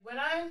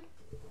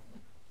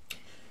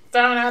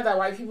found out that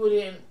white people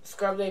didn't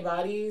scrub their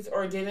bodies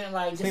or didn't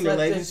like just let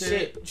this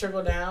shit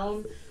trickle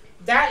down,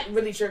 that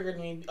really triggered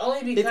me.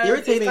 Only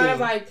because it's kind of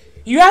like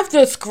you have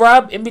to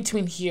scrub in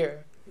between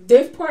here.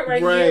 This part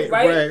right here,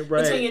 right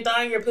between your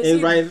thigh and your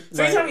pussy.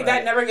 So you tell me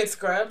that never gets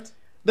scrubbed?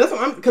 That's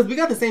what because we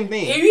got the same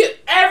thing.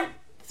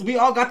 So we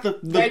all got the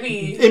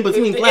in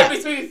between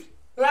flaps.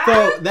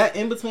 So that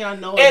in between, I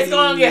know it's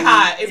gonna get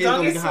hot. It's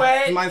gonna get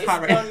sweat. Mine's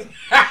hot right now.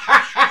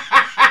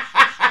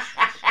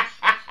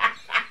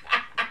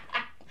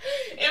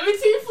 In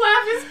between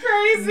flap is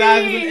crazy. Nah,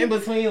 in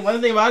between. One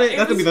thing about it,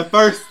 that's gonna be the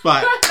first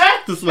spot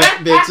to sweat,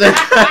 bitch.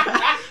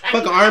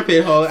 Fuck an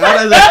armpit hole.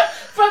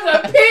 Fuck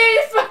a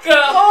pig. Fuck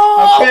a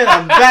hole. A pit,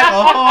 a back,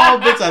 a hole,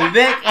 bitch, a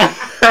neck.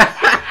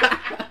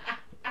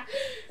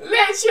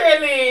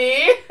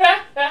 Literally.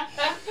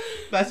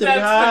 That should be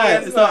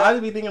hot. So I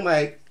just be thinking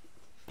like,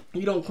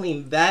 you don't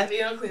clean that,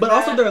 but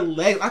also their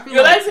legs. I feel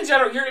your legs in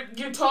general,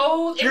 your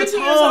toes, in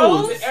between your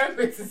toes,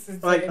 armpits is insane.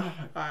 Like, oh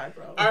my god,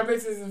 bro.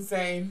 Armpits is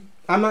insane.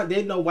 I'm not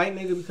dating no white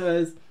nigga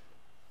because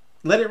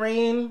let it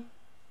rain,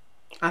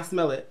 I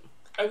smell it.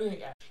 I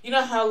mean, you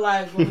know how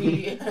like when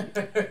we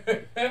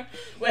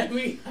when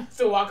we have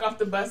to walk off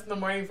the bus in the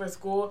morning for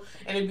school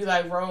and it'd be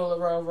like roll,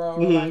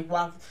 like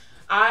walk.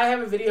 I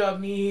have a video of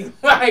me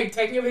like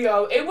taking a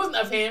video. It wasn't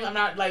of him. I'm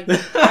not like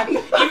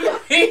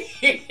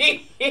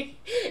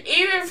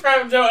even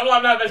from Joe.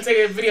 I'm not gonna take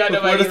a video of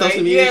nobody. Before the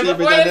social media shit,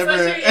 before the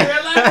social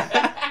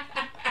media,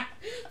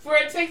 for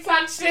a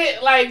TikTok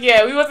shit. Like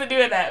we wasn't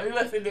doing that.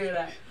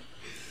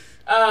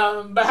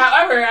 But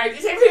however, I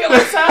did take a video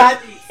myself.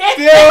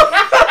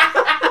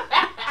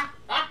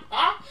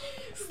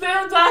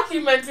 Still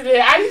documented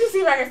it. I need to see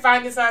if I can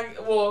find this on.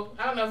 Well,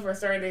 I don't know if we're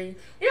starting.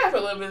 You gotta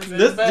put a little bit of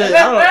this.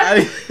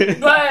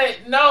 But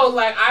no,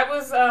 like I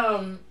was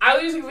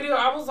using video.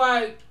 I was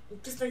like,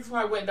 this nigga's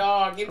my wet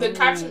dog. And the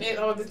caption is,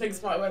 this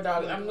nigga's my wet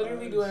dog. I'm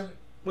literally doing.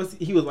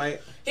 He was white.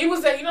 He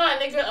was that. You know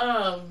that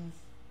nigga.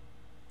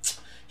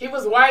 He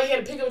was white. He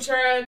had a pickup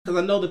truck. Cause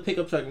I know the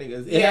pickup truck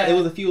niggas. It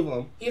was a few of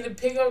them. He had a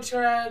pickup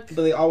truck.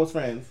 But they all was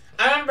friends.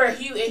 I remember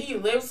he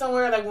lived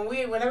somewhere. Like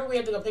whenever we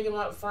had to go pick him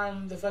up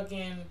from the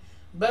fucking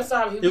bus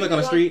stop. He was like on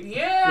the street?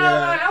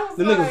 Yeah. I was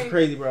them niggas was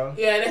crazy, bro.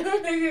 Yeah,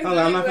 them niggas.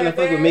 I'm not gonna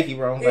fuck with Mickey,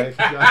 bro. Like,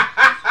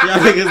 y'all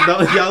niggas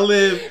don't. Y'all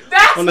live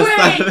on the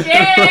side of the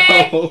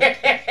road.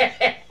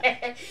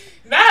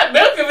 Not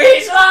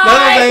Milkovich.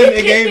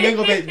 It gave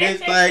Milkovich,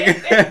 bitch. Like,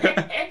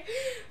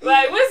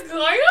 like, what's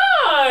going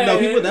on? No,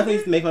 people definitely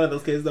used to make fun of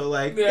those kids, though.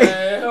 Like,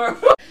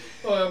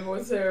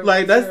 horrible, terrible.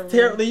 Like, that's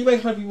terrible. You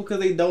make fun of people because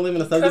they don't live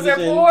in a subdivision. Because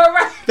they're poor,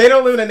 right? They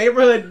don't live in a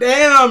neighborhood.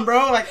 Damn,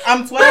 bro. Like,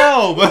 I'm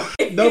 12.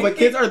 No, but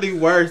kids are the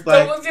worst.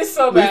 Like, it was just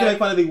so bad. We used to make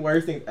fun of the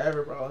worst things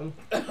ever, bro.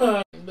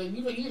 But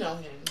you know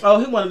him. Oh,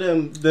 he one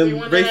of them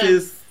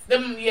racist.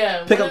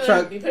 Pickup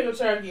truck. The pickup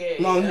truck, yeah.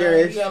 Long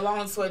hairish. Yeah,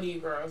 long sweaty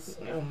girls.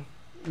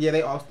 Yeah,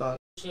 they all stunk.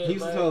 He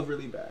used to smell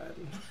really bad.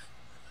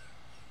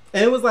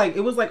 And it was like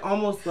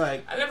almost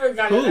like I never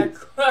got in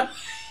that.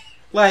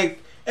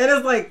 Like, and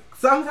it's like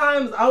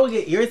sometimes I would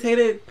get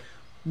irritated,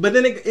 but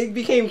then it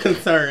became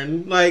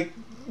concern. Like,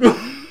 cause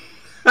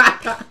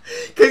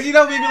you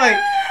know we be like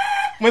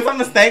when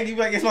something stank, you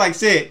be like it smells like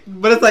shit.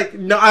 But it's like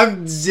no,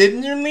 I'm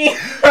genuinely.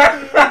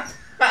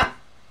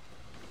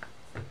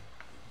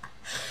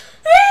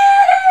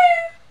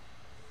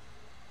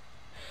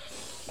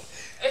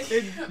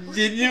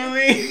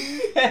 Genuinely.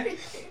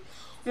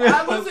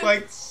 I was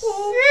like,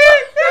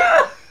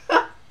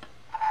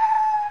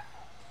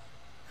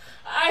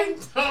 I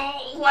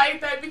don't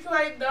like that because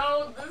I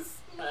know the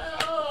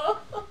smell.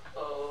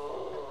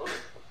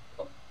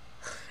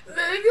 The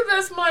niggas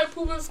that smell like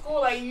poop in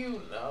school, like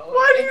you know.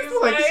 Why do you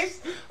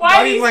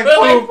why do you like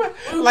poop?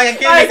 Like I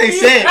can't even say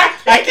shit.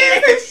 I can't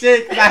even say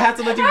shit because I have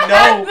to let you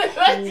know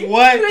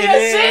what it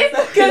is.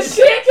 Because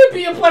shit could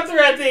be a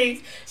plethora of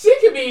things. Shit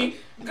could be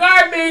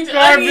garbage,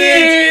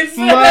 onions,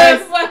 you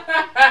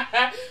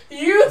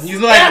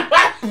like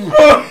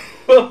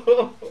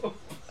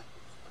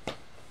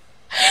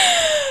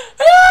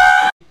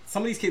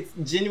some of these kids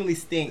genuinely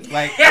stink.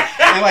 Like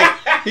and like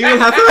he would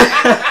have to.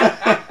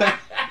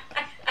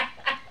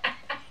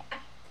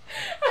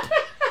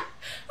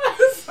 I'm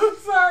so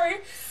sorry.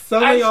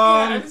 Some of y'all.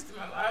 I just did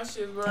my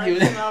lashes, bro.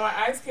 My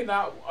eyes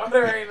cannot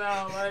water right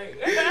now.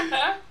 Like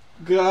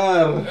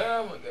God.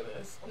 Oh my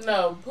goodness.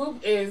 No,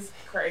 poop is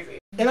crazy.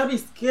 And I'd be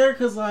scared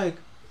because, like,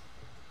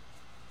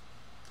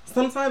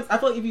 sometimes I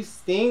feel like if you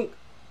stink,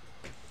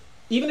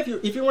 even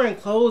if you're wearing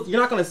clothes, you're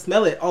not gonna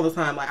smell it all the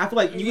time. Like I feel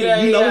like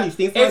you know when you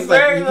stink, sometimes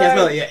like you can't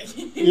smell it yet.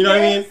 You know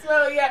what I mean?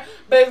 Smell it, yeah,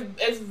 but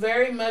it's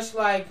very much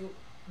like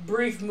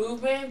brief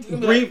movement.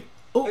 Brief.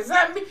 Like, is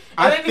that me? And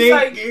I then think, it's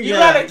like you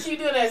gotta keep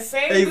doing that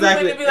same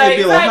movement to be like,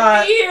 is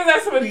that me or is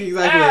that somebody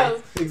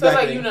else? So it's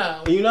like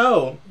you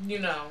know.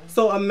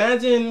 So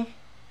imagine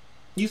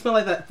you smell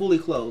like that fully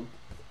clothed.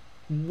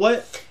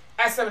 What?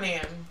 At 7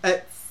 a.m.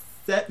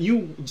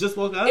 You just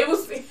woke up? It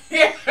was,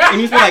 yeah.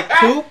 And you smell like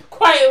poop?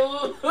 Quite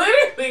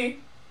literally.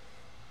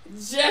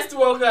 Just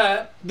woke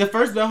up. The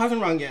first bell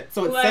hasn't rung yet,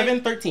 so it's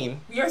 7:13.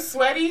 You're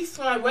sweaty,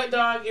 smell like wet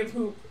dog, and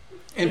poop.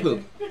 And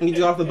poop. When you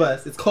get off the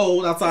bus, it's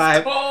cold outside.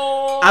 It's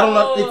cold. I don't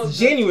know. It's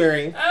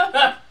January,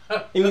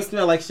 and you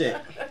smell like shit.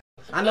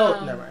 I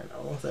know. Never mind. I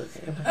won't say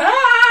it.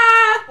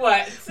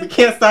 What? We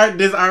can't start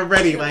this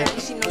already. Like.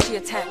 She knows she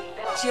a 10.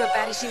 She a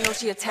baddie. She knows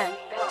she a 10.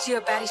 She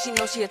a baddie. She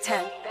knows she a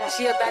 10.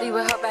 She a baddie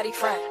with her baddie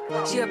friend.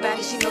 She a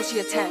baddie. She knows she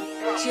a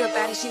 10. She a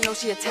baddie. She knows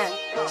she a 10.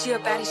 She a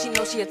baddie. She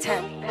knows she a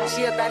 10.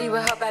 She a baddie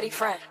with her baddie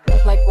friend.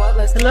 Like what?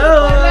 Let's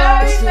hello.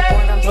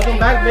 Welcome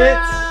back,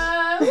 bitch.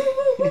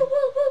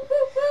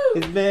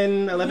 It's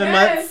been 11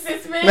 months.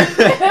 It's been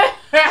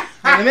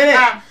a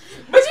minute.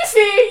 But you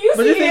see,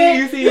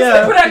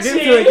 yeah.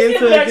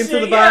 Get into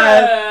the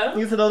vibe,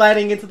 into the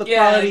lighting, into the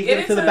quality, get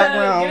into the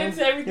background, get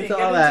into everything, into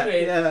all that.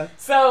 Yeah.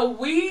 So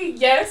we've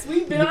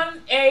been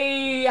on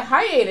a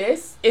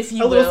hiatus, if you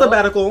will. A little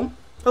sabbatical.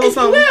 If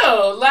you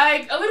will.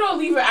 Like a little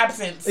leave of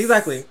absence.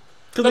 Exactly.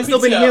 Because we've still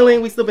been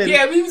healing, we've still been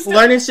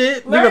learning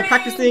shit, we've been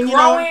practicing,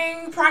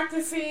 growing,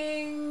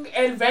 practicing,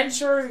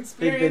 adventures,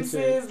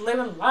 experiences,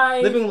 living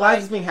life. Living life,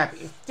 just being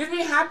happy. Just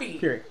being happy.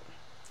 Period.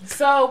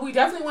 So we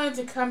definitely wanted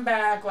to come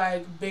back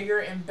like bigger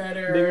and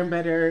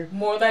better.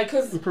 More like,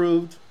 cause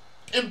improved.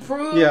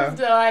 Yeah.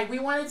 Like we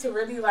wanted to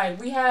really like,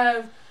 we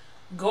have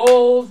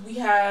goals, we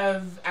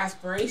have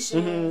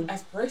aspirations.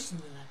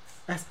 Aspirations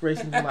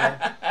in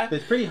life.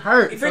 It's pretty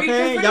hurt. It's pretty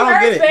y'all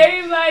hurt, get it.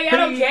 Babe. Like, I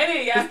don't get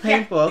it. It's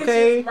painful,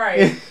 okay?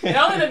 Right. And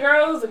only the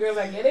girls that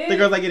get it. The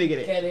girls that get it.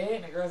 Get it.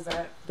 And the girls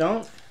that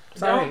don't.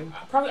 Sorry.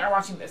 Probably are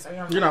watching this.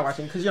 You're not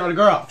watching because you're not a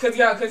girl. Because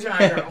you're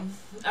not a girl.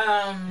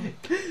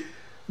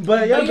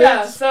 But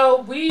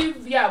so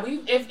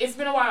it's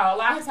been a while. A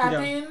lot has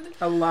happened.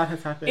 Yeah, a lot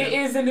has happened. It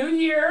is a new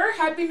year.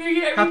 Happy New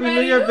Year, everybody.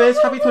 Happy New Year,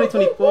 bitch. Happy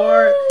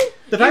 2024.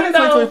 The fact that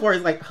 2024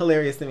 is like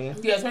hilarious to me.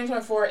 Yeah,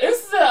 2024.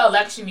 This is an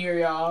election year,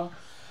 y'all.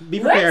 Be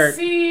prepared. Let's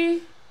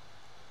see.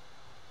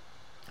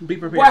 Be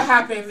prepared. What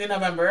happens in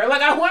November?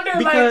 Like, I wonder,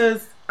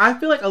 because I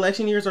feel like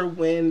election years are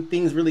when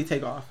things really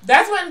take off.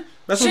 That's when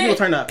people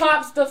turn up.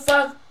 Pops the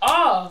fuck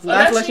off.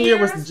 Last election year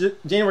was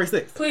January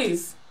 6th.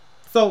 Please.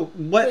 So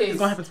what is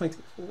going to happen in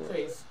 2024?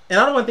 Please. And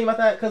I don't want to think about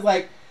that because,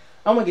 like,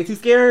 I don't want to get too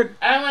scared.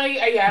 I don't want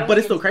to. But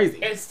it's still crazy.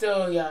 It's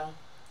still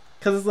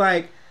Because it's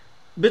like,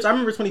 bitch, I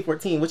remember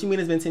 2014. What you mean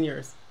it's been 10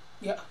 years?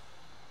 Yeah.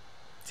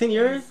 10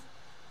 years?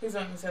 Please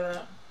don't even say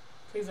that.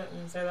 Please don't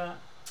even say that.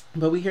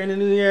 But we here in the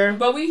new year.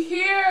 But we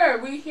here.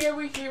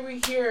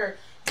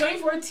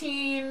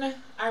 2014,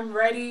 I'm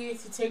ready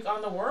to take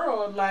on the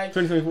world. Like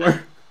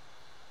 2024.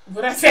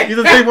 What I said? You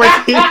said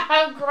 2014.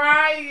 I'm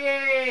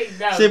crying.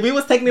 No. Shit, we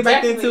was taking it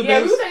back then too,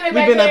 bitch. We've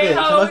been that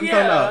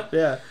bitch.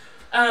 Yeah.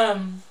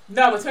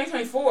 No, but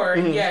 2024,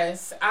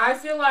 yes. I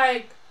feel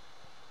like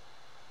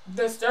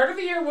the start of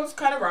the year was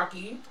kind of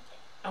rocky.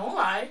 I won't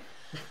lie.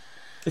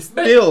 It's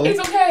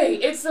okay.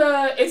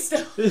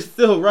 It's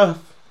still rough.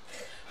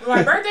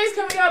 My birthday's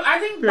coming up. I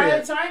think by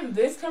the time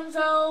this comes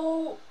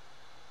out,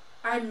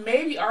 I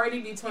maybe already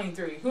be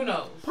 23. Who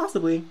knows?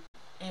 Possibly.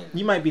 And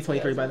you might be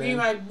 23 by then.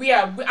 I'll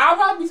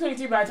probably be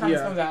 23 by the time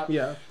this comes out.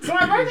 Yeah. So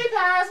my birthday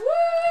passed.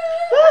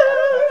 Woo!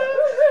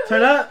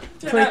 Turn up.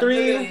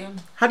 23.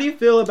 How do you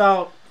feel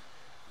about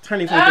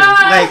turning 23?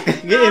 Like,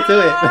 get into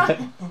it.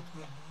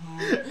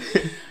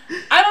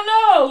 I don't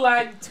know.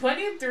 Like,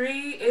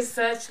 23 is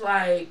such,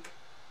 like...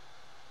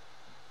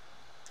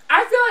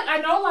 I feel like,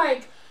 I know,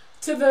 like,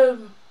 to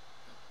the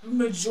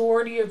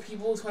majority of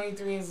people,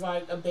 23 is,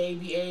 like, a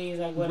baby age,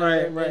 like,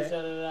 whatever.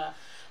 Right.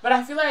 But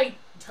I feel like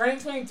turning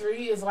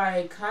 23 is,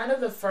 like, kind of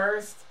the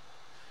first...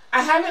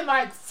 I haven't,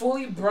 like,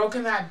 fully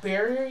broken that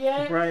barrier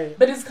yet. Right.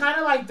 But it's kind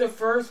of, like, the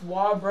first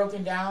wall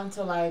broken down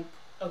to, like,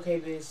 okay,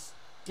 this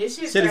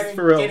shit started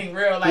for real. Getting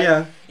real.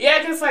 Like,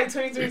 yeah, just, like,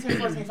 23,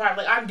 24, 25.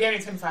 Like, I'm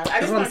getting 25. I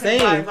just want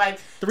 25. Like,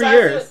 3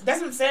 years. That's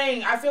what I'm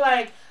saying. I feel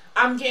like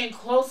I'm getting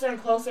closer and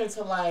closer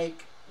to,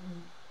 like...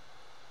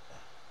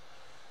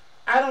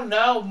 I don't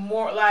know,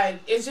 more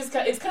like it's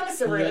kind of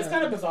surreal. It's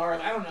kind of bizarre.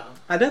 I don't know.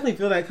 I definitely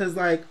feel that because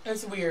like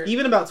it's weird.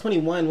 Even about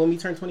 21, when we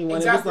turned 21,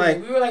 exactly. It was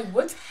like we were like,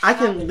 what's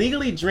happening? I can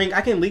legally drink.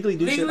 I can legally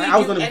do shit. Like, I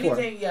was doing it before.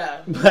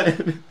 Yeah, but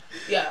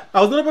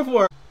I was doing it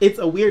before. It's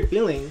a weird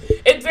feeling.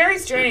 It's very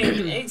strange,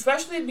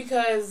 especially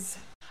because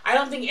I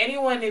don't think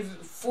anyone is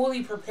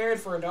fully prepared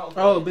for adulthood.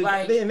 Oh, but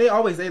like, they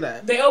always say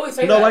that. They always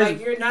say Nobody's that.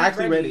 Like, you're not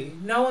ready.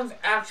 No one's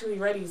actually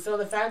ready. So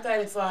the fact that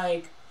it's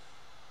like,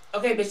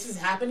 okay, bitch, this is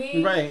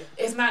happening. Right.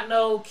 It's not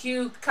no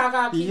cute,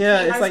 caca,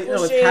 it's like,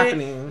 no, it's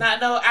happening.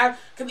 Not no,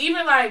 because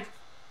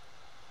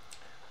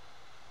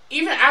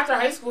even after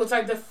high school, it's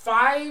like the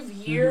 5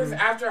 years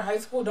after high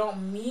school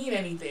don't mean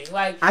anything.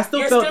 Like, I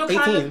still felt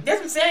 18. That's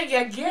what I'm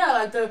saying.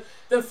 Yeah, like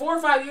the 4 or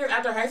 5 years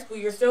after high school,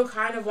 you're still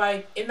kind of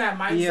like in that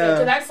mindset. Yeah.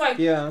 Because that's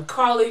like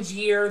college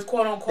years,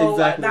 quote unquote.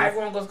 Exactly. Not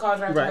everyone goes to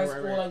college after high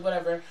school, like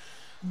whatever.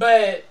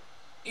 But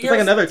It's like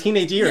another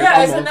teenage year. Yeah,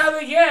 almost. It's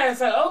another. Yeah,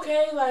 it's like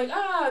okay, like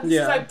this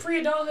is like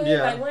pre-adulthood.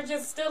 Yeah. Like we're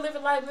just still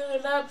living life, living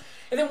it up.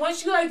 And then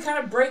once you like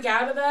kind of break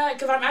out of that,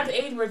 because I'm at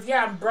the age where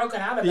I'm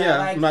broken out of that. Yeah,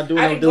 like, I'm not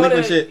doing no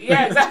delinquent shit.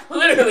 Yeah, exactly.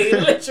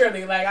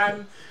 literally, like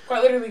I'm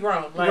quite literally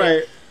grown. Like,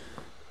 right.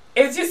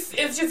 It's just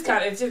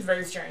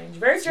very strange,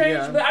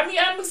 Yeah. But I mean,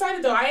 I'm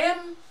excited though. I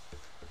am.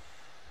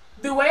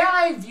 The way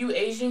I view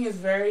aging is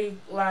very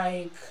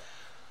like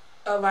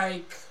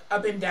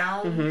up and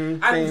down.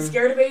 Mm-hmm, I'm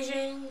scared of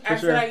aging. I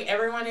feel like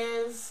everyone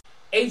is.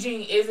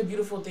 Aging is a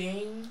beautiful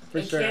thing.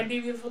 It can be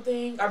a beautiful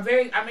thing.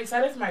 I'm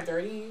excited for my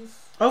 30s.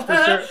 Oh, for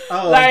sure.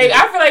 Oh, like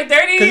I feel like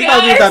 30. Because you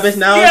gotta do that bitch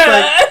now. Yeah. It's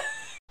like,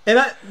 and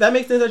that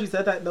makes sense that you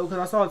said that though, because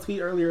I saw a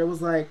tweet earlier. It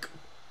was like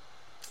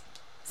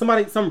some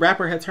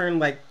rapper had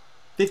turned like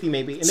 50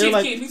 maybe, and they're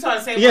like, Chief Keef, you saw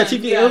the same yeah, one.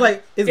 Chief Keef. It was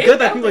like it's good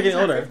that people are getting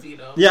older. 50,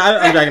 yeah,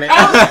 I'm dragging it.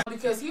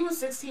 Because he was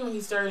 16 when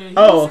he started.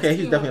 Okay,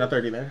 he's definitely not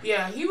 30 then.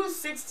 Yeah, he was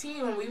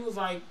 16 when we was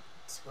like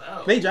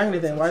 12. They dragging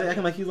it then. Why are they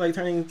acting like he's like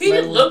turning? He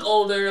didn't look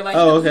older. Like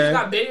he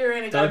got bigger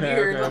and got a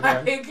beard.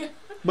 Okay. Like,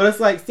 but it's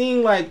like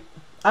seeing like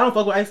I don't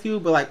fuck with Ice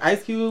Cube, but like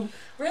Ice Cube.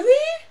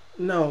 Really?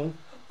 No.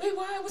 Wait,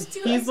 why? What's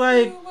he's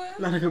like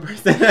not a good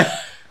person,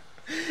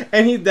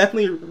 and he's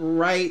definitely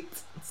right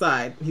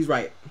side. He's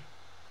right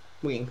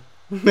wing.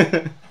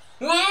 I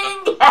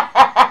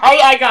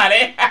got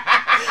it.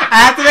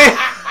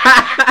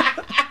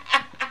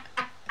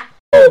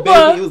 Oh,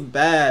 baby, it was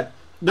bad.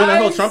 During the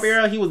whole Trump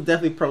era, he was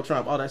definitely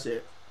pro-Trump, all that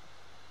shit.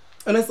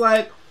 And it's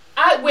like,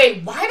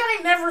 wait, why did I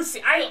never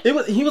see?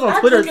 He was on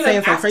Twitter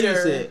saying some crazy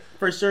shit.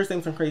 For sure,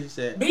 saying some crazy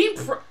shit. Being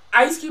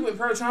Ice Cube and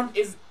pro-Trump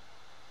is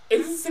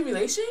this a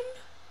simulation?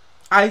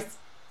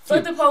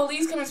 But the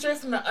police coming straight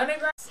from the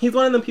underground. He's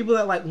one of them people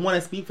that like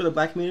want to speak for the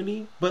black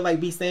community, but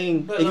like be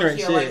saying ignorant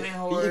shit.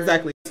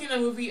 Exactly. You seen the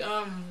movie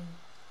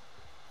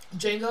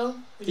Django?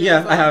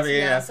 Yeah, I have it.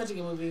 Yeah, it's such a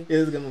good movie. It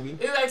is a good movie.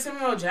 It was like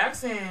Samuel L.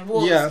 Jackson.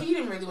 Well, he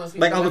didn't really want to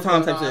speak like Uncle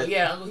Tom type shit.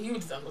 Yeah, he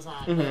was just Uncle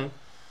Tom. Mm-hmm.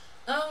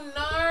 Oh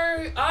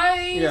no,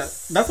 Ice. Yeah,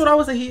 that's what I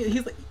would say.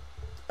 He's like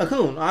a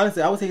coon.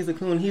 Honestly, I would say he's a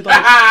coon. He's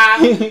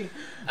like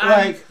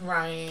like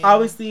Ryan.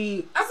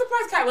 Obviously, I'm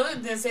surprised Cat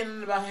Williams didn't say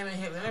nothing about him in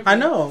his interview. I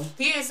know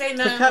he didn't say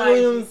nothing. Cat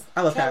Williams,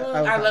 I love Cat.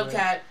 I love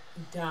Cat.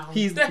 Down.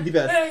 He's the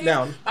best.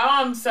 Down. My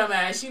mom's so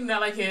mad. She's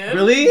not like him.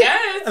 Really?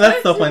 Yes.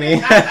 That's so funny.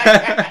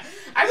 I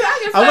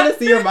want to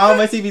see your mom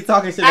when she be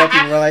talking shit about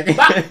people. Like, where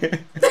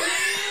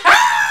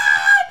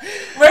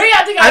do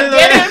y'all think I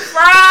get it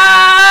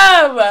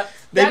from?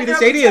 They be the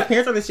shadiest.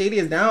 Parents are the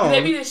shadiest now.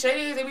 They be the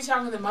shadiest. They be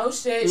talking the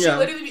most shit. She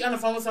literally be on the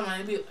phone with someone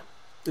and be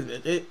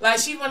like,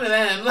 she's one of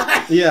them.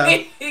 Like,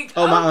 yeah.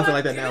 Oh, my aunts are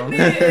like that now.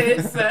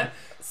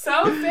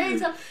 So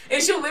fake.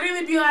 And she'll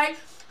literally be like,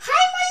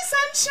 "Hi, my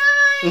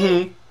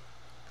sunshine." Mm-hmm.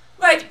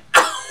 Like,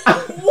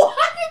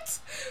 what?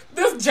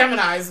 Those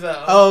Geminis,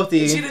 though. Oh,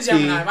 she's a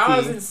Gemini. My mom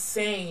was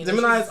insane.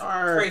 Geminis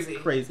are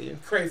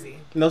crazy.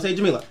 No shade,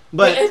 Jamila.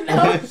 But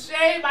no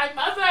shade, my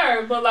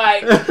mother. But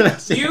like,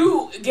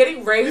 you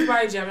getting raised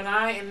by a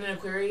Gemini and an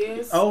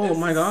Aquarius. Oh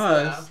my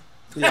gosh.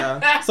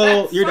 Yeah.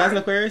 So your dad's an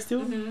Aquarius too?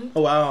 Mm-hmm.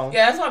 Oh wow.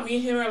 Yeah, that's why me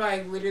and him are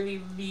like literally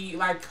be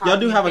like. Y'all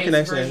do have a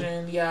connection.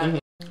 Version. Yeah. Mm-hmm.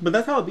 But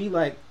that's how it be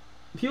like.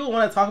 People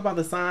want to talk about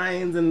the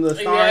signs and the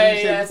stars and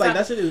shit. It's like,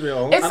 that shit is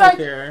real. I don't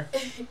care.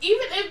 Even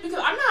if, because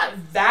I'm not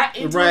that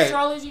into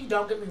astrology,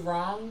 don't get me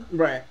wrong.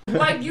 Right.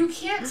 Like, you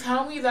can't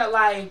tell me that,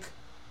 like,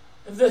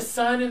 the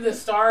sun and the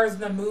stars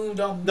and the moon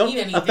don't mean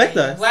anything. Affect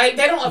us. Like,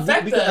 they don't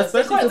affect us.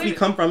 Especially because we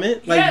come from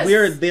it. Like,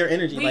 we're their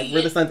energy.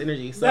 We're the sun's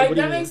energy. So like,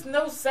 that makes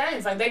no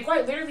sense. Like, they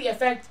quite literally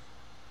affect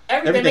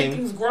everything. They make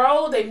things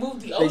grow. They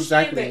move the ocean.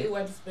 Exactly. Ooh,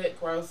 I just spit.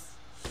 Gross.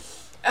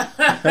 Not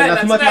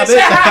too much, my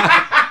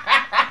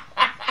bitch.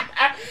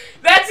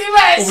 That's too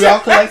much. We all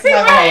collect some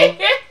alcohol.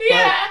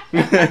 Yeah.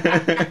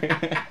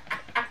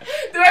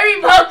 The way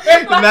we both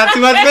not too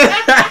much.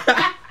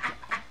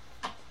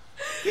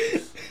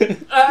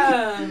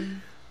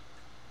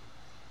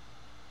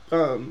 What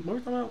were we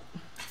talking about?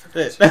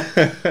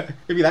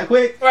 It'd be that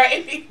quick.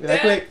 Right.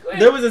 That quick.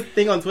 There was this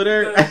thing on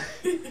Twitter.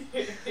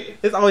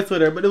 It's always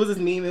Twitter, but it was this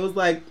meme. It was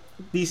like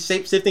these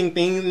shape-shifting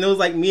things, and it was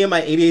like me and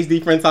my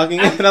ADHD friend talking,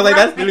 and I was like,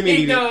 that's really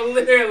me. No,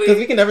 literally. Because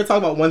we can never talk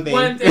about one thing.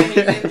 And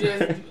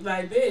just,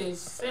 like, bitch,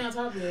 stay on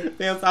topic.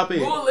 Stay on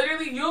topic. Well,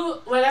 literally,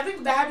 like, I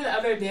think that happened the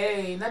other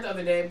day, not the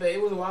other day, but it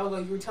was a while ago,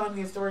 you were telling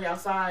me a story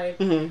outside,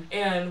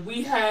 and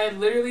we had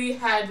literally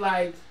had,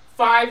 like,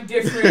 5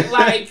 different,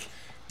 like,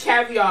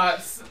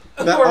 caveats.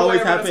 That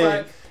always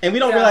happens. And we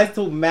don't realize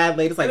till mad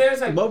late. It's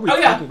like, what were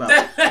we talking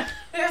about?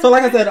 So,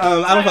 like I said,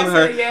 I don't fuck with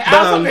her. Yeah,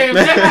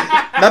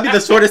 that'd be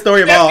the shortest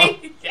story of all.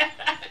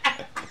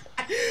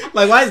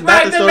 Like, why is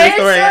that the shortest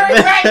story?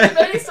 Right, the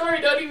main story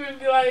don't even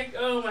be like,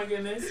 oh my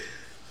goodness.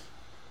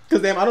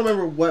 Because, damn, I don't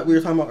remember what we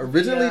were talking about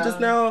originally just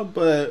now,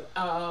 but...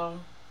 but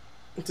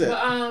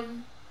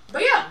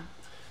yeah.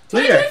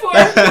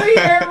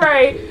 2024,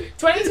 right.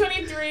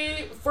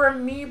 2023 for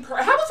me. How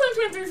about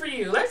 2023 for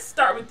you? Let's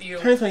start with you.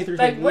 2023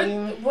 like, for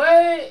me?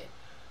 What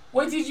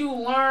What did you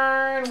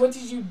learn? What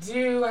did you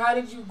do? How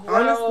did you grow?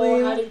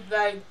 Honestly,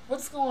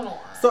 what's going on?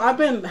 So I've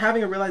been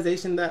having a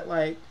realization that,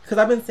 because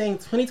I've been saying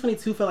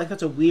 2022 felt like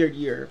such a weird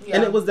year. Yeah.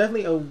 And it was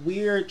definitely a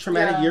weird,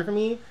 traumatic year for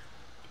me.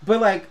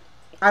 But,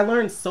 I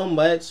learned so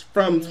much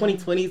from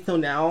 2020 till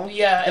now.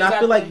 Yeah, and I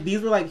feel like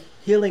these were,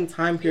 healing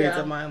time periods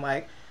of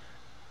mine.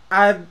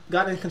 I've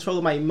gotten in control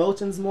of my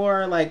emotions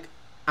more.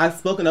 I've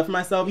spoken up for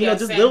myself. You know,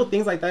 just little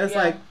things like that.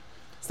 It's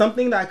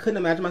something that I couldn't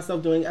imagine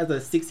myself doing as a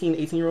 16,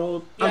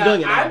 18-year-old. I'm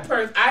doing it now.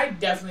 I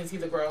definitely see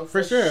the growth.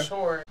 For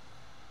sure.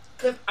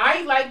 Because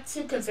I like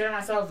to consider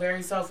myself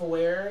very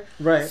self-aware.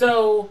 Right.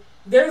 So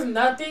there's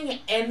nothing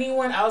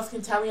anyone else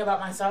can tell me about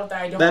myself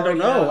that I don't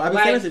know. I've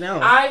been saying it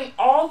down.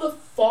 All the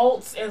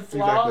faults and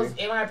flaws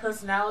in my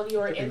personality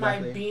or in my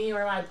being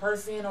or in my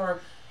person or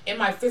in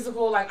my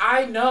physical,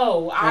 I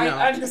know. I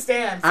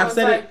understand. So I've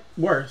said it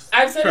worse.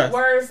 I've said it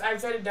worse.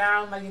 I've said it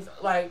down.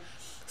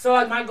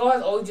 So, my goal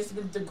has always just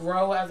been to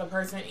grow as a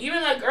person.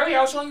 Even, earlier,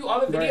 I was showing you all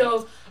the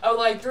videos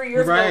of, 3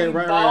 years ago,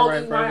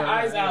 bawling my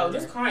eyes out,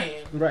 just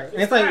crying. Right.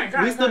 And it's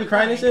we still be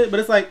crying and shit, but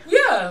it's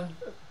yeah.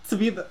 To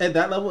be at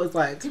that level, it's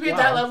to be at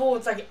that level,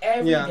 it's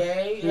every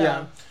day.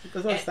 Yeah.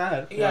 That's so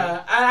sad.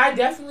 Yeah. I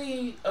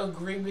definitely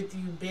agree with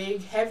you,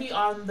 big, heavy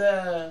on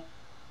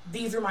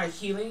these are my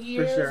healing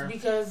years. For sure.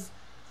 Because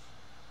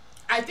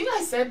I think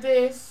I said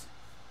this.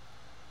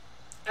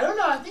 I don't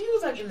know. I think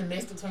it was in the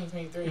midst of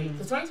 2023.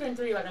 Because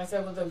 2023, like I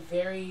said, was a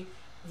very,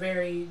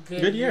 very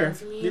good year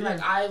for me.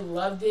 I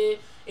loved it.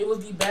 It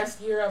was the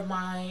best year of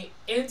my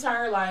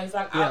entire life.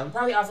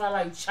 Probably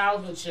outside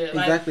childhood shit.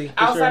 Exactly.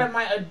 Outside of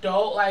my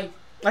adult I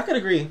could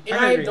agree. In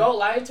my adult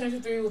life,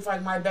 2023 was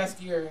my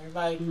best year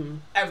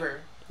ever.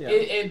 Yeah.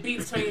 It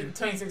beats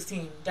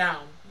 2016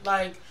 down.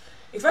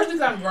 Especially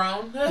because I'm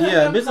grown.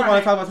 Yeah, bitches want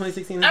to talk about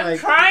 2016. I'm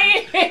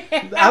crying.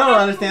 I don't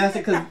understand that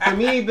shit because for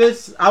me,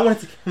 bitch, I wanted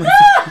to kill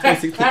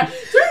myself in 2016.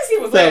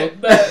 2016 was lit,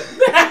 but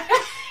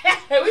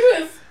we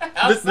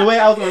was. The way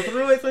I was going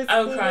through it,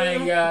 I'm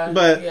crying, yeah.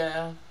 But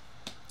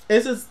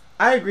it's just,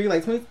 I agree.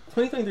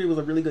 2023 was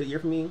a really good year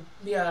for me.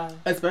 Yeah.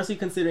 Especially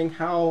considering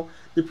how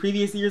the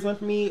previous years went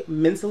for me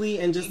mentally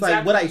and just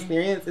what I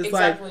experienced. It's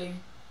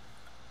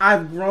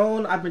I've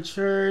grown, I've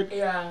matured.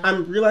 Yeah.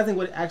 I'm realizing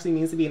what it actually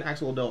means to be an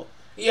actual adult.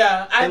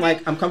 Yeah,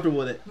 I'm comfortable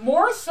with it.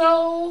 More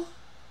so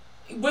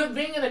with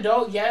being an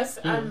adult, yes.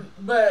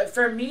 But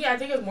for me, I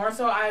think it's more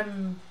so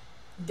I'm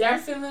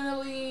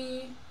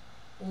definitely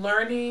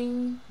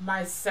learning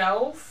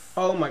myself.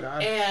 Oh my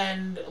god!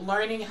 And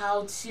learning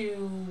how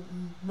to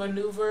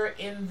maneuver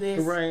in this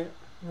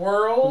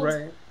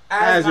world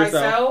as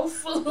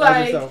myself.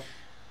 As yourself.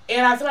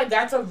 And I feel like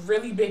that's a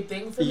really big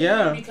thing for me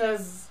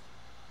because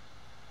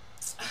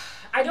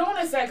I don't want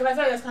to say, because I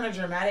feel like that's kind of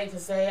dramatic to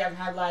say I've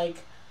had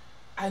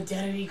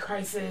identity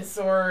crisis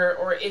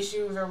or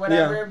issues or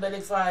whatever, but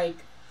it's I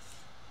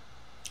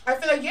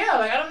feel like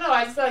I don't know,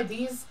 I just feel like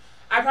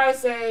I probably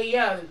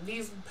say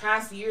these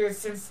past years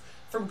since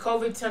from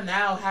COVID till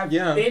now have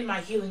been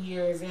my healing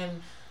years,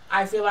 and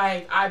I feel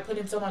like I put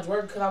in so much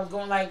work because I was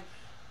going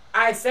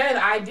I said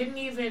I didn't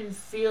even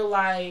feel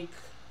I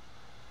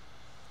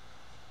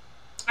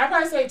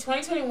probably say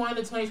 2021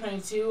 to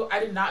 2022 I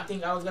did not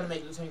think I was gonna make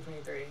it to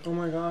 2023. Oh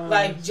my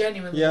god,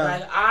 genuinely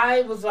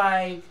I was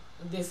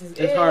this is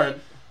it's hard.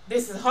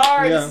 This is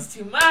hard. This is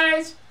too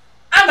much.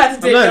 I'm about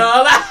to do it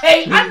all.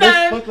 I'm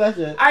done. Fuck that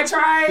shit. I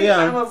tried.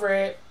 I'm over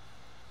it.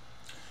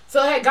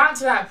 So it had gotten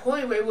to that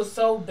point where it was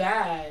so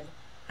bad.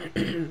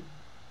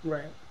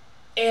 Right.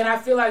 And I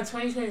feel like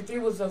 2023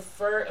 was the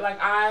first.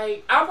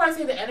 I'll probably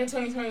say the end of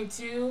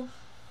 2022,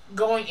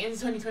 going into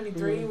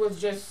 2023 was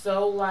just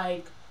so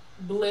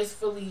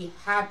blissfully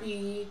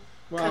happy,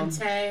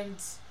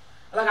 content.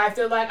 I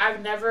feel like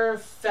I've never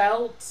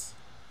felt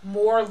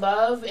more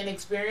love and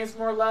experienced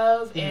more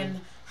love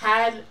and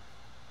had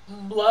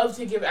love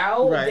to give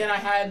out than I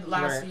had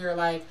last year.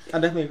 I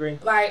definitely agree.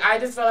 I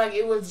just felt like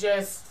it was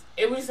just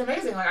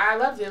amazing. I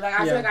loved it.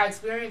 I feel like I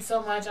experienced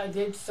so much. I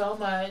did so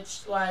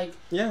much.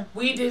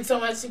 We did so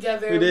much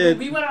together. We did.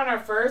 We went on our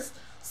first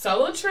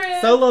solo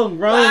trip. Solo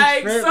grown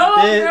trip,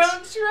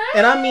 bitch.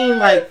 And I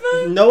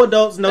mean, no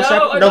adults, no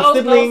siblings, no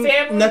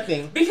family,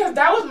 nothing. Because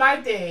that was my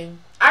thing.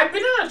 I've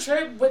been on a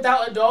trip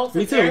without adults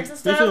and parents and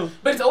stuff,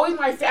 but it's always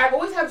I've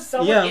always had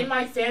someone in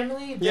my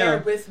family there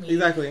with me.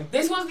 Exactly.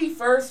 This was the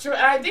first trip,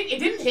 and I think it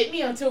didn't hit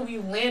me until we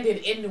landed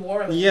in New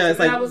Orleans. Yeah, it's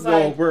I was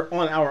we're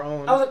on our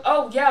own. I was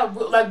oh yeah,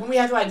 when we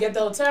had to get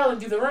the hotel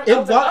and do the room.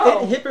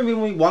 It hit for me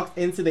when we walked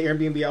into the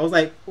Airbnb. I was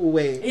like,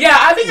 wait. Yeah,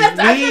 I think that's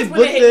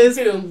when it hit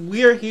me too.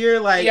 We're here,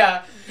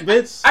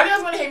 bitch. I think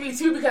that's when it hit me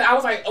too because I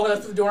was like, oh,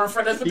 let's put the door in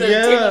front. Let's put the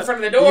table in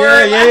front of the door.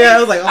 Yeah. I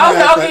was like,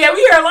 okay, yeah,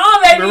 we here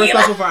alone, baby. We're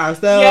responsible for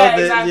ourselves. Yeah,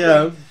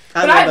 exactly.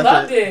 But I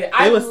loved it.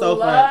 It was so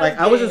fun.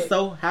 I was just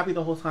so happy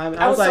the whole time.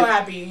 I was so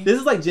happy.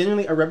 This is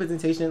genuinely a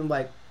representation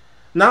of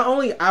not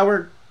only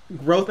our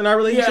growth in our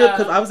relationship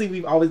because obviously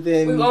we've always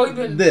been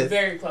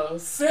very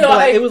close.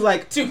 Like, it was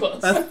like too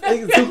close.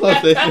 Too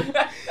close.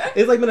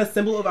 It's like been a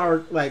symbol of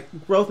our like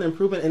growth and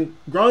improvement and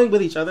growing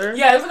with each other.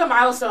 Yeah, it's like a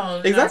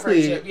milestone. Exactly. In our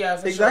friendship. Yeah,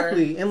 for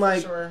exactly. Sure. And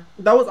like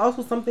that was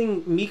also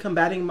something me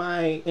combating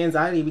my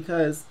anxiety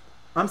because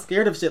I'm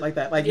scared of shit like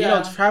that. Like, you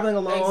know, traveling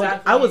alone.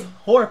 Exactly. I was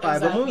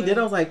horrified. But when we did,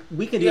 I was like,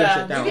 we can do that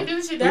shit down. We can do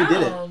this shit down. We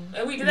did it.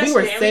 And we did that shit.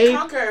 Were safe. And we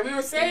conquered. We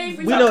were safe.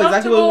 We know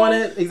exactly what we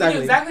wanted. Exactly. We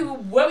knew exactly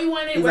what we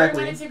wanted, where we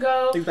wanted to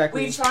go.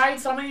 Exactly. We tried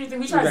so many things.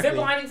 We tried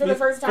ziplining for the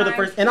first time.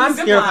 And I'm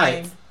scared of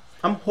heights.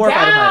 I'm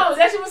horrified of heights.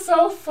 That shit was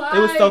so fun. It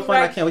was so fun.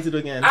 Like, I can't wait to do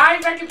it again. I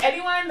recommend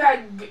anyone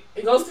that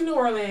goes to New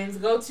Orleans,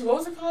 go to, what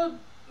was it called?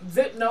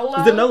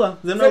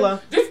 Zipnola.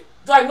 Just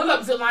like look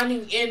up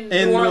ziplining in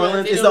New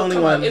Orleans. It's the only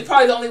one. It's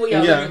probably the only one.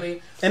 Yeah,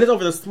 literally. And it's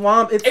over the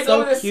swamp. It's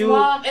so over the cute.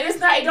 Swamp, and it's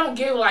not. It don't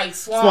give like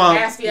swamp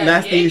nasty.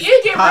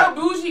 It get hot.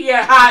 real bougie,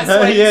 hot,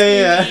 sweaty,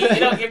 yeah. It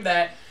don't give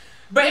that,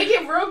 but it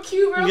get real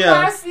cute, real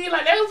classy.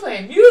 Like they were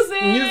playing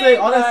music,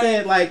 all that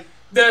shit. Like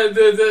the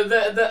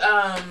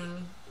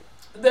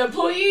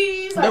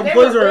employees. Like, the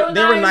employees were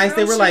nice.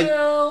 They were like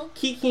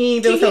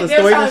kikiing. They were telling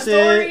stories and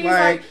shit.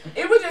 Like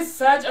it was just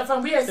such a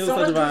fun. We had so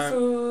much good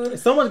food.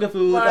 So much good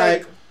food.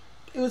 Like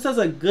it was such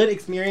a good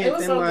experience. It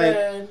was so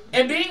good.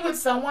 And being with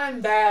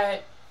someone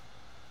that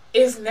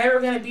it's never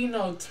gonna be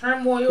no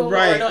turmoil or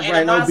no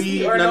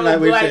animosity or no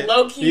like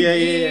low key.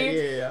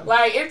 Yeah.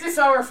 Like it's just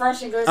so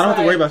refreshing. Cause I don't have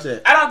to worry about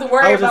shit. I don't have to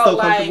worry about. I was just so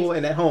comfortable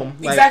and at home.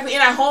 Exactly,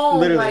 and at home,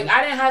 literally. Like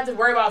I didn't have to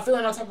worry about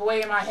feeling no type of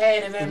way in my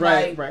head and then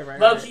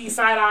low key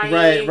side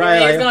eyeing. Right.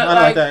 I ain't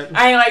like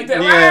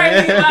that.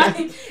 Yeah. Right.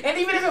 And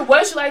even if it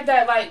was like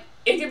that, like.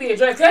 It could be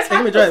addressed. Cause that's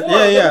happened before.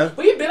 Yeah.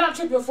 We've been on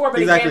trips before,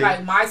 but again,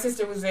 like my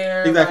sister was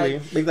there. Exactly.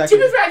 To be fair,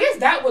 I guess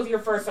that was your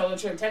first solo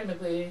trip,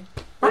 technically.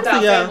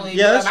 Without family.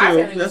 Yeah,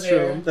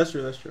 that's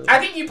true. I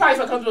think you probably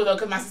felt comfortable though,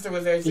 because my sister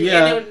was there too. Yeah.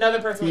 And there was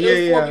another person.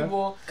 It was 4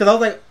 people. Because I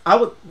was like, I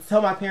would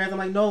tell my parents, I'm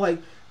like, no, like.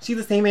 She's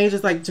the same age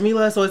as like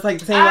Jamila, so it's like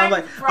the same. I'm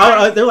like,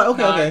 they're like,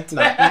 okay,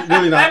 no,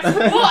 really not.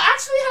 Well,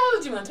 actually, how old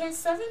is Jamila?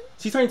 27?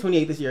 She's turning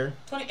 28 this year.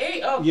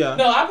 28? Oh, yeah.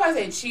 No, I'd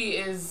probably say she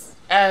is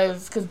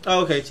cause.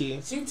 Oh, okay,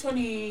 she's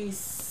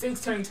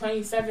 26, turning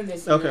 27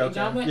 this year. Okay.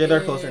 Yeah,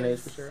 they're closer in age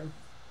for sure.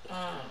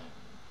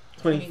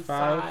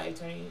 25,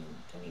 turning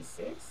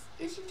 26.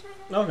 Is she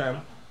turning? Okay.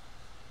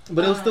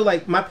 But it was still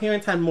like my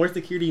parents had more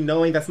security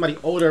knowing that somebody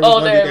older was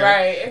going to be there.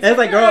 Right. And it's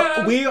like,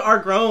 girl, we are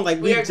grown. Like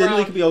we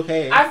genuinely could be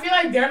okay. I feel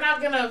like they're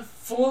not gonna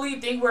fully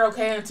think we're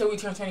okay until we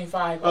turn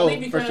 25. Only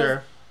because, for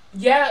sure.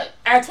 Yeah,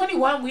 at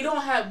 21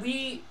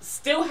 we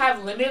still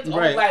have limits.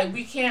 Right. Like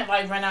we can't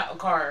like rent out a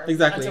car.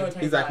 Exactly. Until we're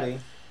 25. Exactly.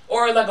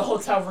 Or like a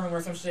hotel room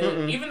or some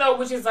shit. Even though,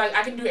 which is like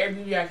I can do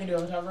Airbnb, I can do a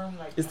hotel room.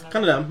 Like it's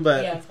kind of dumb,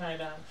 but yeah, it's kind of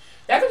dumb.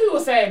 That's what people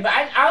say, but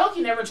I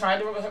actually never tried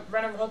to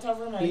rent a hotel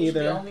room. Like, me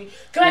either.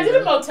 Because I did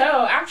a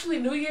motel. Actually,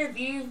 New Year's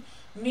Eve,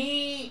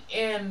 me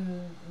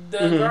and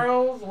the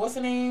girls, what's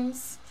the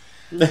names?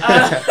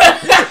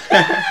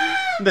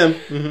 Them.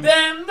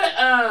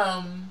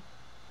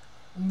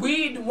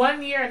 We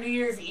 1 year on New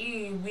Year's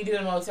Eve we did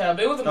a motel,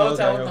 but it was a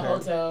motel with the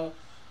hotel.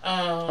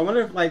 I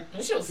wonder if like the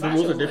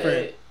rules are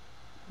different.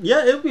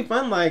 Yeah, it would be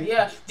fun. Like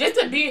just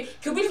to be,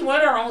 cause we just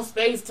wanted our own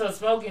space to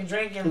smoke and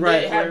drink and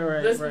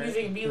listen to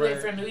music and be lit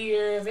for New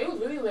Year's. It was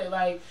really lit.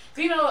 Like,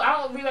 you know, I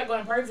don't really like going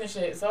to parties and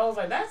shit. So I was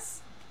like, that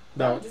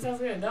just sounds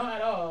good. Don't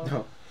at all.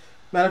 No.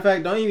 Matter of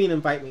fact, don't even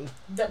invite me.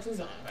 Please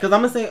don't. Cause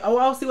I'm gonna say,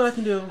 I'll see what I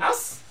can do. I'll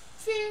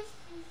see.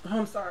 Oh,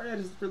 I'm sorry. I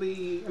just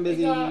really am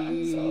busy.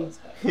 I'm so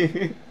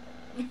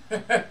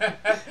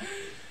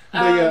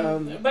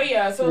tired. But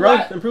yeah, so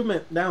growth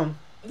improvement down.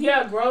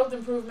 Yeah, growth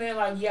improvement.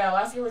 Like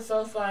last year was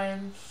so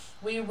fun.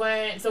 We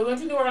went to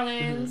New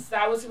Orleans.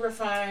 That was super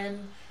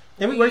fun.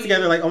 And we worked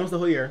together like almost the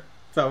whole year.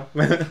 So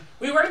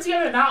we worked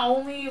together not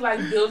only like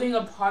building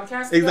a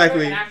podcast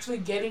together and actually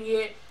getting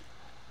it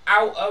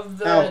out of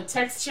the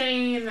text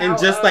chain and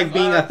just like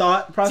being a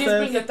thought process. Just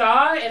being a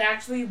thought and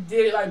actually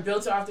did it like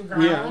built it off the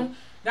ground. Yeah.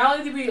 Not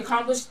only did we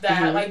accomplish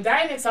that, like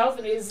that in itself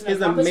is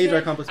a major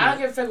accomplishment. I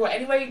don't give a fuck what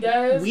anybody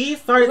does. We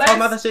started talking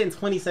about that shit in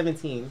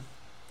 2017,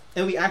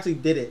 and we actually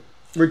did it.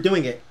 We're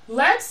doing it.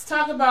 Let's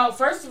talk about,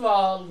 first of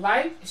all,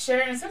 like,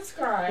 share, and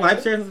subscribe.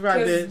 Like, share, and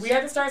subscribe, bitch. We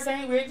had to start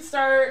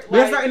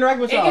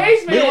interacting with y'all.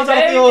 Engagement. We don't want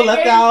y'all to feel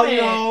left out,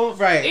 you know.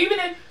 Right. Even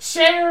if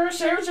share with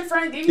your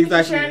friends. Even if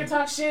you're sharing and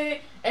talk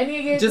shit. Any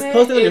engagement. Just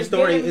posting on your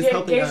story is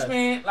helping us.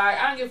 Like,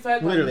 I don't give a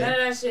fuck about none of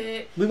that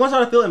shit. We want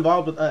y'all to feel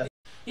involved with us.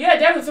 Yeah,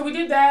 definitely. So we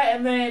did that,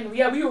 and then,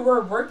 we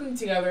were working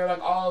together, like,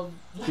 all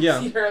last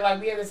year.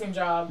 Like, we had the same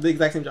job. The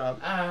exact same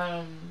job.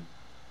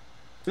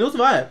 It was a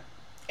vibe.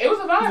 It was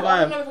a vibe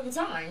all the motherfucking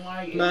time.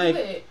 Like, it was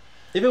lit.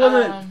 If it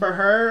wasn't for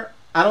her,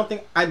 I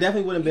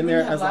definitely wouldn't have been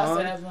there as long.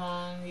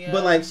 Yeah.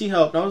 But like she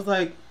helped. I was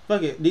like,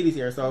 fuck it, Didi's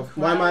here, so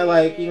why am I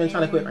like even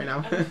trying to quit right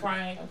now? I'm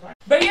crying.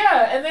 But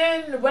yeah, and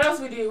then what else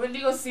we do? When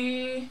did you go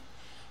see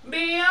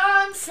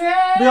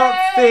Beyonce?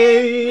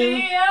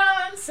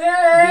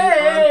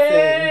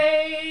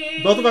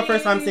 Both of our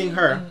first time seeing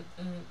her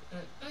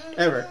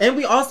ever. And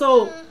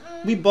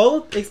we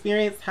both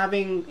experienced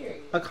having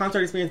a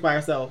concert experience by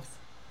ourselves.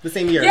 the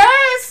same year.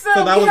 Yes,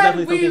 so that was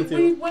definitely something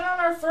too. We went on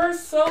our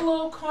first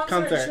solo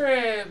concert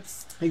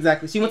trips.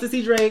 Exactly. She went to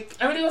see Drake.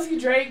 I'm gonna go see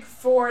Drake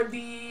for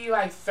the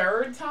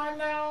third time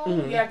now.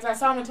 Mm-hmm. Yeah, because I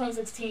saw him in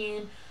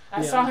 2016.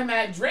 I saw him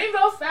at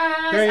Dreamville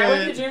Fest. I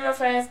went to Dreamville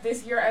Fest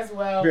this year as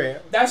well.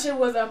 That shit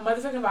was a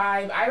motherfucking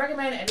vibe. I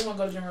recommend anyone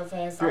go to Dreamville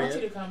Fest. I want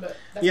you to come, but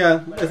that's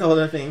it's a whole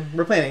other thing.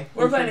 We're planning.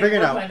 We're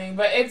planning,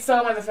 but it's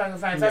so motherfucking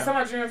fun. So I saw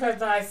my Dreamville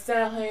Fest and I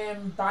saw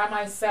him by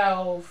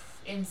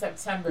myself in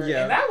September,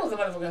 and that was a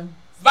motherfucking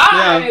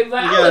vibe.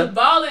 Like I was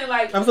balling.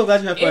 Like I'm so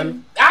glad you had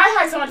fun. I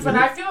had so much fun.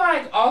 I feel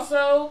like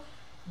also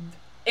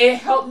it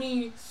helped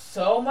me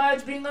so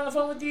much being on the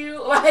phone with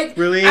you. Like,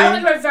 really? I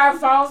don't think if I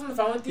was on the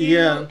phone with you,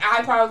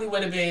 I probably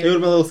would have been. It would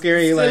have been a little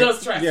scary, a little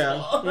stressful.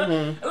 Yeah.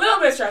 Mm-hmm. A little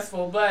bit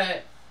stressful,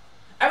 but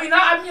I would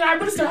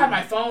have still had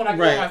my phone. I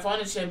could have my phone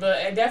and shit,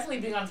 but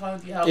definitely being on the phone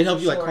with you helped. It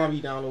helped you like calm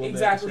you down a little bit.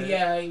 Exactly.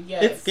 Yeah.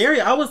 Yeah. It's scary.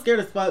 I was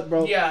scared as fuck,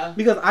 bro. Yeah.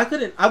 Because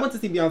I went to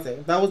see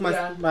Beyonce. That was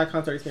my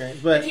concert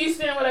experience. But in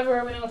Houston,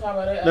 whatever. We don't talk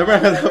about it. We're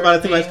not gonna talk about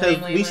it too much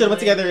because we should have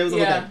went together. It was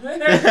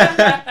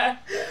okay.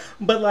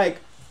 But like.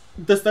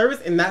 The service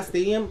in that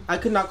stadium, I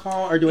could not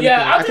call or do anything.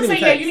 Yeah, I was gonna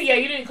say,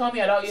 you didn't call me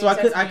at all. So I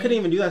couldn't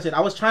even do that shit.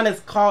 I was trying to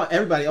call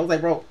everybody. I was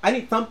like, bro, I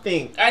need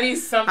something. I couldn't.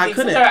 Some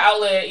sort of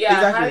outlet. Yeah,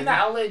 exactly. Having that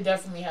outlet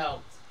definitely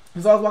helped.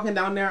 So I was walking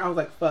down there. I was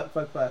like,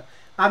 fuck.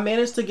 I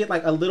managed to get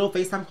like a little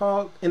FaceTime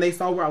call, and they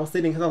saw where I was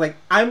sitting because I was like,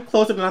 I'm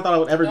closer than I thought I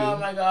would ever be. Oh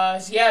my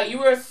gosh, yeah, you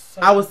were.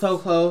 I was so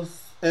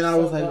close, and I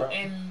was like, bro.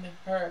 In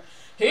her.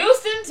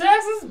 Houston,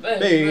 Texas,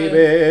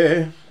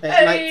 baby.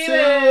 At night too.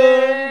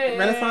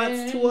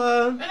 Renaissance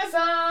tour.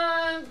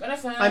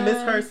 Renaissance. I miss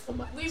her so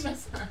much. We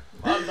miss her.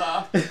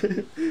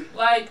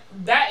 Like,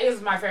 that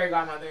is my fairy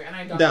godmother, and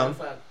I don't give a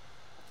fuck.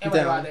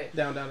 About it.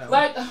 Down.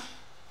 Like,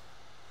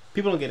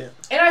 people don't get it.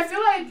 And I feel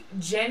like,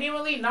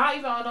 genuinely, not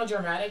even on no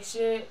dramatic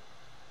shit,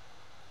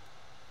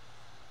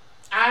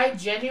 I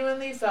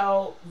genuinely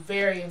felt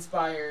very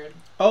inspired.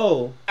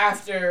 Oh.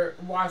 After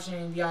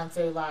watching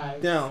Beyonce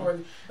live.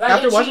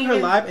 After watching her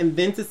live and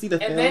then to see the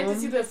film. And then to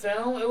see the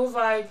film, it was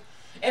like...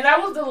 And that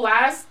was one of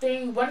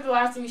the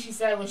last things she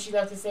said when she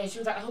left the stage. She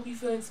was like, I hope you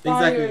feel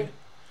inspired. Exactly.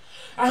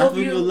 I hope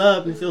you feel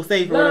loved and feel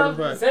safe or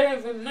whatever.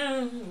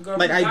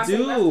 Like, I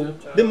do.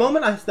 The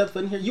moment I stepped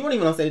foot in here, you weren't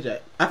even on stage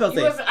yet. I felt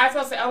safe. I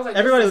felt safe. I was like...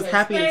 Everybody was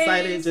happy and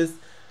excited. Just...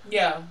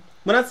 Yeah.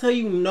 When I tell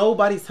you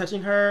nobody's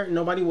touching her,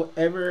 nobody will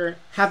ever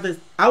have this...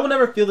 I will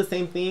never feel the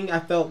same thing I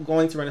felt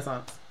going to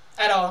Renaissance.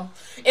 At all.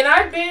 And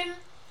I've been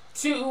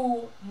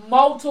to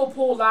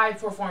multiple live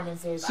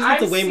performances. She's been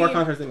to way more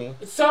concerts than me.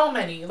 So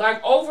many.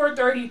 Like, over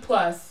 30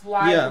 plus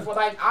live before.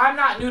 Like, I'm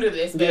not new to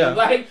this, babe. Yeah.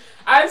 Like,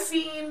 I've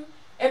seen...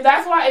 And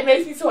that's why it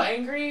makes me so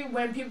angry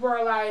when people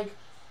are like...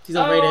 She's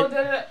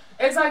overrated.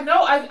 It's like,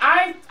 no,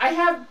 I've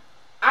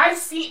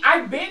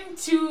been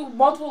to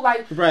multiple,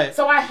 like... Right.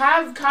 So I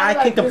have kind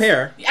of I can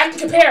compare. I can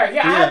compare.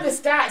 Yeah, I have the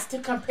stats to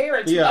compare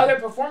it to other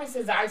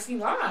performances that I've seen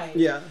live.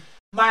 Yeah.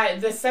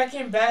 The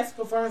second best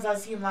performance I've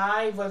seen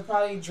live was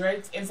probably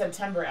Drake's in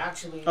September,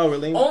 actually. Oh,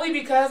 really? Only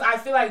because I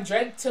feel like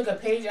Drake took a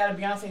page out of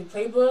Beyonce's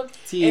playbook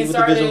and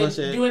started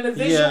doing the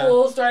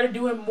visuals, started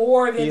doing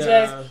more than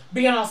just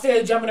being on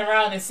stage, jumping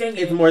around and singing.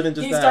 It's more than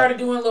just He started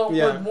doing a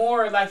little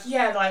more. Like, he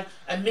had, like,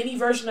 a mini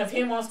version of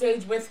him on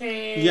stage with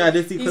him. Yeah, I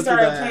did see clips of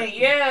that.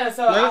 Playing. Yeah,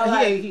 so I was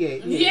like... He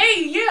ate.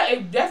 Yeah,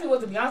 it definitely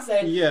wasn't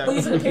Beyonce. Yeah. But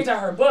he took a page out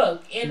of her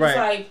book. And it's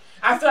like...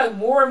 I feel like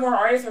more and more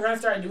artists are going to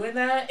start doing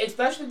that,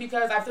 especially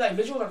because I feel like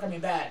visuals are coming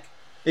back.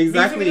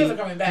 Exactly. Music videos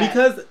are coming back.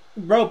 Because,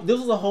 bro, this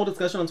was a whole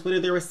discussion on Twitter.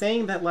 They were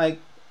saying that, like,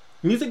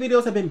 music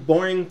videos have been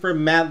boring for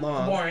mad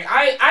long. Boring.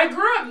 I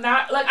grew up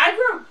not... Like, I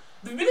grew up...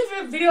 The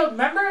music video...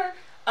 Remember...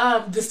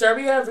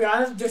 Disturbia,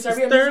 Rihanna's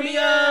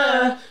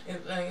Disturbia.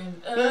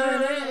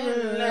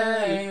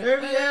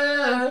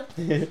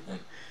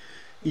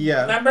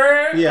 Yeah.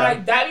 Remember? Yeah.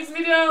 Like, that music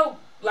video,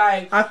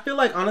 like... I feel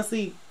like,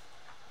 honestly...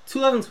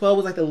 2012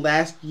 was like the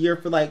last year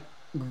for like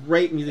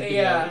great music videos.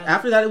 Yeah.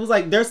 After that, it was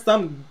like there's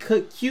some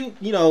cute,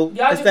 you know,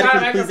 y'all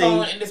aesthetically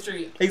pleasing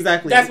industry.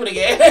 Exactly. That's what it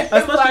is.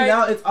 Especially like,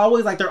 now, it's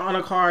always like they're on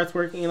a car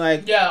twerking,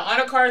 like on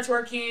a car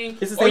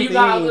twerking. It's the same or you thing.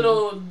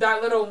 Got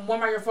that little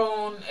one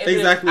microphone.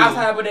 Exactly.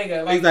 Outside a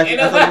bodega. Like, exactly.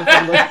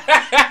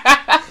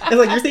 It's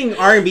like you're singing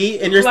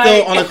R&B and you're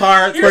still on a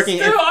car twerking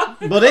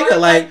in bodega.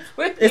 Like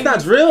it's not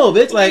drill,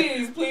 bitch.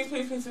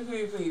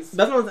 Please.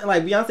 That's what I'm saying.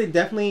 Like Beyonce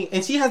definitely,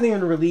 and she hasn't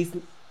even released.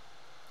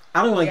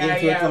 I don't want to get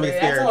into it because I'm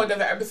scared. That's a whole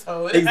other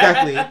episode.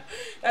 Exactly. That's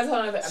a whole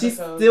other episode. She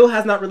still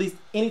has not released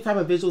any type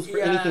of visuals for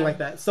anything like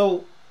that.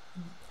 So,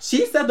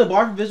 she set the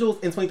bar for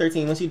visuals in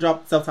 2013 when she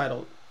dropped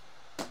Self-Titled.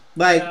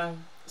 Like,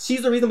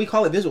 she's the reason we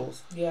call it visuals.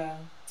 Yeah.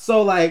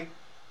 So, like,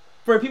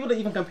 for people to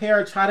even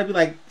compare, try to be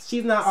like,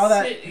 she's not all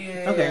that.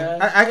 Okay.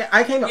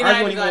 I can't even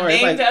argue anymore.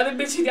 Name like, the other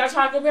bitches y'all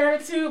trying to compare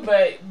it to,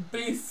 but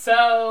be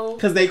so.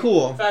 Because they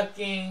cool.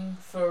 Fucking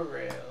for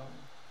real.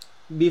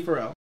 Be for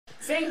real.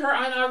 Seeing her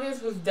on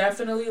August was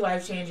definitely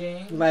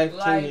life-changing.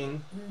 Life-changing.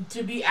 Like,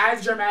 to be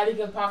as dramatic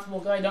as possible,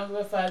 because I don't give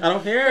a fuck. I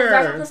don't care.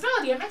 That's her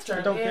personality. I'm extra.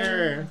 I don't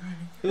care.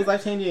 It was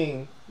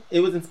life-changing. It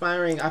was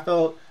inspiring. I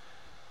felt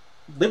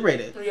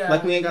liberated. Yeah,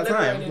 like we ain't got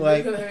time.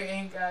 Like we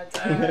ain't got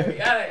time.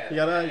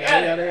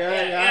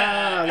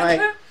 Yada.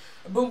 Like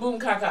boom boom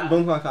caca.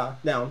 Boom caca.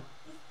 Down.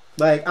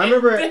 Like I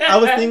remember I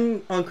was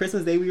singing on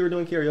Christmas Day, we were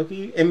doing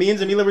karaoke and me and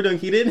Jamila were doing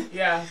Heated.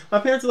 Yeah. My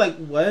parents were like,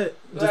 what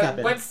just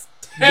happened? What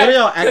are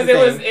y'all acting?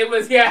 Because it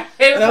was and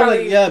I was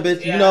like, yeah,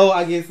 bitch, you know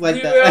I guess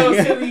like that.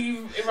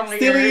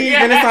 Silly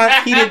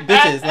Renaissance heated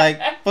bitches. Like,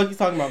 fuck you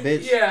talking about,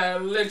 bitch? Yeah,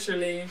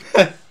 literally.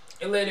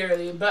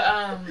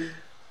 But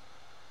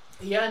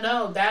yeah,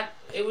 no, that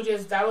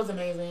was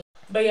amazing.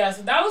 But yeah,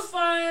 so that was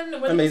fun.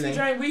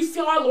 Amazing. We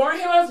saw Lauryn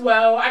Hill as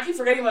well. I keep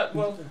forgetting what.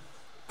 Well,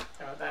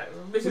 that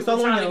bitch was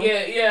trying to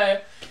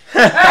get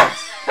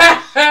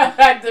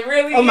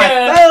really on my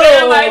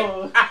soul, like,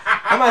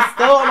 on my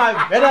soul, on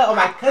my brother, on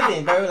my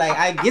cousin, bro. Like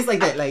I guess like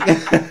that, like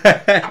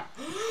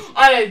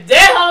on a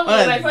dead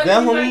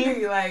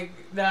homie, like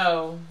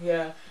no,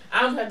 yeah.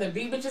 I don't have to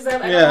beat bitches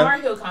up at a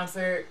Lauryn Hill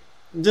concert.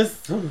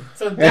 Just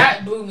so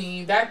that blew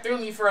me. That threw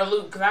me for a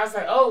loop because I was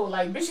like, oh,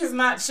 like bitch is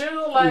not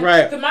chill. Like,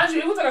 right. Cause mind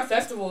you, it was like a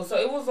festival, so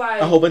it was like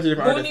a whole bunch of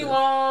different Mooney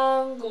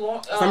Long,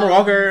 Summer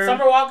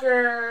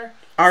Walker,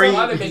 Ari, some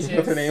other bitches.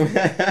 What's her name?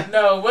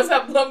 No, what's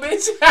up, little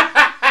bitch?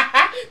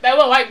 That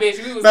one white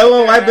bitch.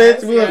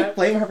 We was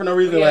playing her for no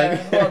reason. Yeah,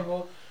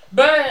 horrible.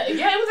 But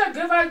yeah, it was like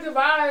good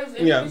vibes.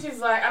 And bitches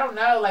like I don't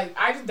know, like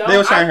I just don't.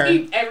 I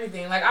keep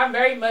everything. Like I'm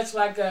very much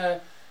like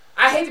a.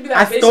 I hate to be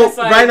that bitch that's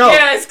like,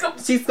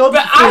 she scoped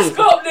but I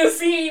scoped the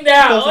scene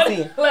down.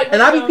 Like,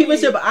 and I be peeping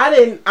shit, but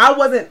I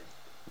wasn't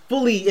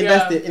fully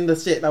invested in the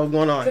shit that was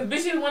going on. Because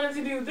bitches wanted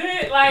to do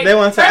this, like they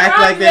wanted to act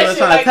like they were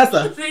trying to test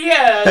her.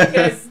 Yeah,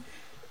 because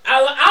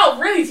I'll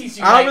really teach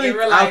you.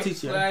 I'll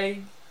teach you.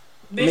 Like,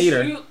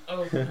 later.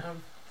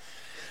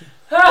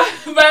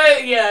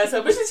 But yeah,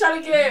 so bitches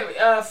trying to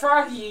get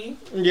Froggy.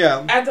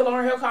 Yeah. At the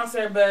Lauryn Hill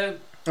concert, but.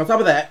 On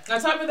top of that,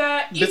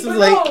 this was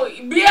late.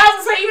 Even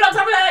on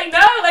top of that, like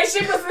no, like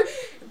shit was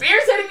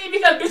irritating me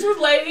because bitch was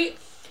late.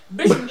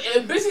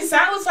 Bitch's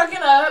sound was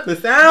fucking up. The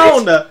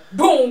sound. Bitch,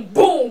 boom,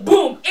 boom,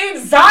 boom.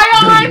 In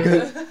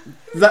Zion.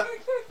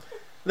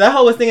 That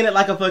hoe was singing it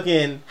like a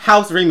fucking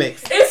house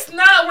remix. It's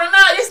not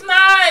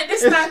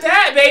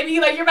that, baby.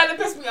 Like you're about to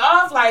piss me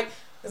off. Like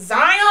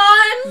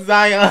Zion.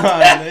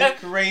 It's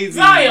crazy.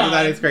 Zion.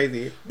 That is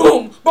crazy.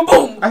 Boom, boom,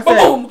 boom,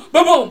 boom,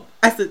 boom.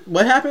 I said,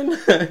 what happened?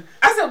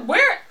 I said,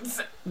 where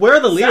are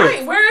the lyrics?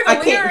 Sorry, where are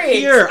the lyrics? Can't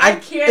hear. I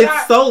cannot.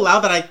 It's so loud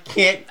that I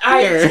can't hear.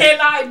 I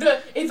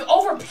cannot. It's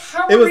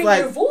overpowering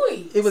your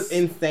voice. It was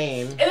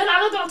insane. And then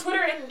I looked on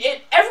Twitter and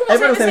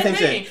everyone was saying the same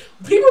thing.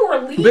 People were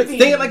leaving. But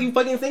sing it like you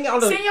fucking sing it on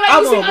the album. Sing it like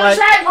you sing on the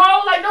track,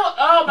 ho. Like, no.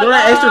 Oh, my God.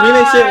 That extra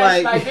remix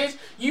shit, like, bitch,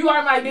 you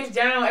are my bitch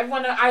down.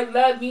 Everyone, I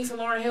love me some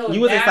Lauryn Hill.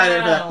 You was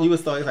excited for that. You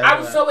was so excited. I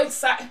was so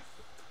excited.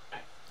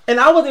 And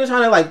I wasn't even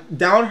trying to, like,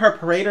 down her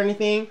parade or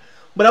anything.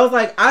 But I was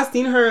like, I've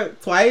seen her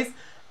twice,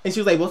 and she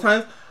was like, both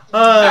times.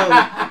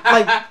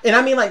 Like, and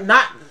I mean, like,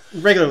 not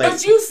regularly.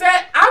 But you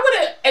said, I would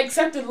have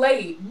accepted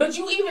late. But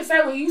you even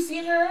said when you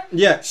seen her,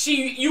 yeah,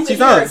 you could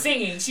hear her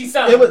singing. She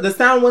sung. The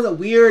sound wasn't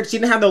weird. She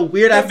didn't have the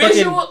weird ass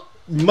fucking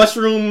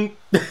mushroom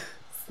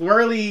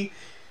swirly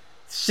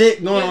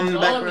shit going on in the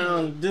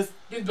background. Just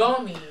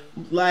blowing me.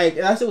 Like,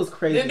 that shit was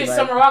crazy. Then this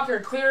Summer Walker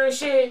clear as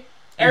shit.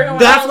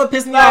 That's what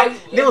pissed me off.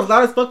 It was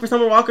loud as fuck for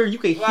Summer Walker. You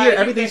could hear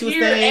everything she was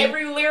saying.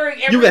 Every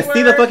lyric, every you could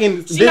see the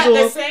fucking visuals. She got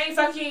the same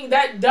fucking,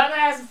 that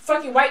dumbass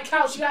fucking white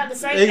couch. She got the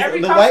same every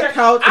the white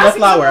couch and the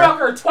flower. I seen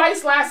Summer Walker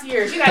twice last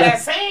year. She got that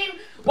same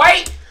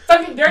white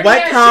fucking dirty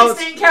white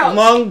ass couch.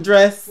 Long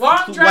dress.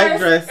 White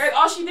dress. And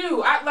all she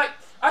do.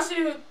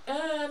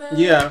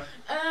 Yeah.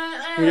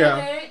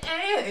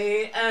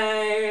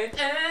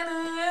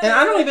 And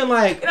I don't even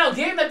like. You know,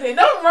 give nothing.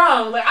 Nothing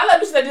wrong. Like I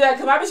love bitches that do that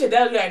because my bitch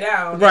that do that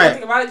down. Right. I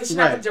think about it because she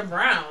not to jump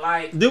around.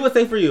 Like do what's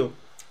safe for you.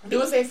 Do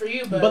what's safe for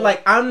you, but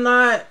like I'm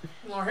not.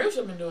 Lauryn Hill should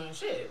have been doing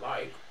shit.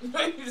 Like you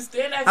just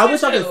stand that. I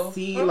wish I could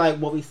see like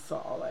what we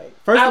saw. Like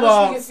first of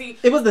all,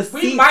 it was the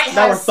seats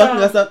that were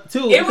fucking us up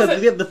too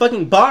because the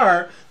fucking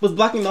bar was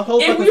blocking the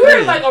whole fucking screen. If we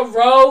were like a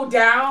row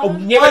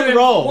down,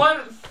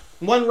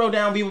 one row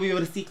down, we would be able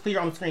to see clear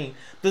on the screen.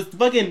 This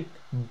fucking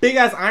big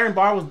ass iron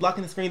bar was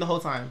blocking the screen the whole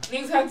time.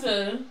 Niggas had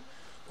to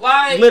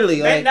like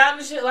literally bend down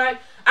the shit. Like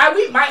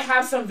we might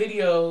have some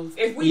videos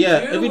if we do.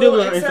 If we do,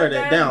 we'll insert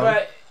it down.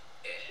 But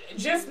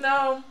just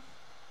know,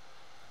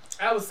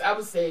 I would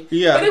say,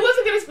 yeah. But it was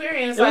a good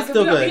experience. It was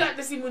still good. We got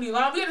to see Mooney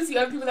Long. We got to see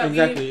other people that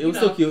exactly. It was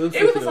so cute.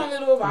 It was a fun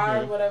little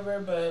vibe, whatever.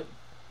 But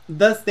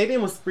the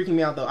stadium was freaking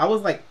me out though. I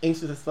was like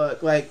anxious as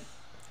fuck. Like.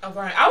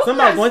 Okay. Something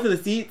about going to the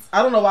seats.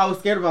 I don't know why I was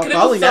scared about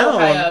falling down.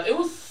 High up. It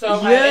was so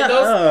high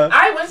up.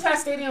 I went to that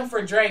stadium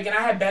for Drake and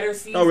I had better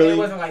seats. Oh, really? And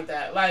it wasn't like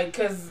that. Like,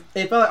 cause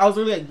it felt like I was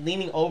really like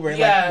leaning over and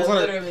like was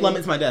going to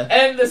plummet to my death.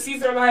 And the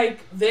seats are like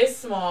this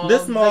small.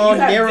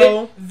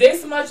 Narrow.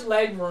 This much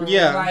leg room.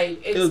 Yeah.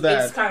 Like, it was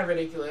bad. It's kind of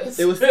ridiculous.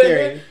 It was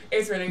scary.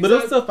 It's ridiculous. But it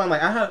was still fun.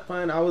 Like, I had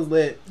fun. I was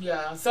lit.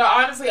 Yeah. So,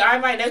 honestly, I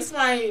might, next time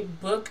I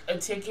book a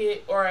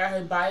ticket or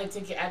I buy a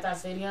ticket at that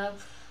stadium,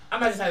 I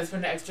might just have to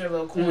spend an extra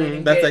little coin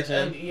and that get,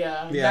 section.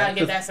 Not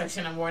get that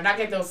section no more. Not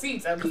get those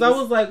seats. Because I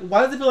was like,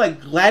 why does it feel like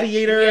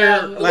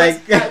Gladiator?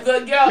 Like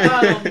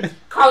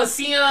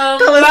Coliseum.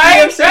 Shit,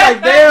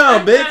 like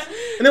damn, bitch.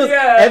 And it was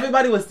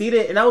everybody was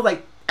seated, and I was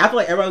like, I feel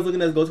like everybody was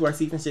looking at us go to our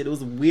seats and shit. It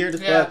was weird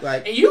as fuck.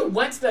 Like, and you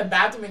went to the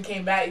bathroom and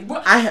came back.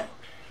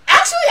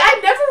 Actually, I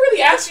never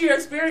really asked you your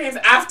experience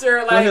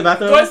after like going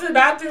to the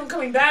bathroom,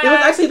 coming back. It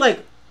was actually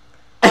like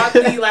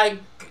oddly like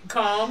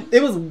calm.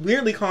 It was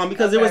weirdly calm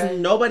because there was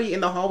nobody in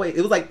the hallway.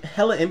 It was like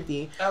hella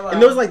empty,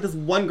 and there was like this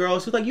one girl.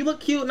 She was like, "You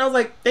look cute," and I was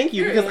like, "Thank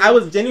you," because I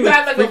was genuinely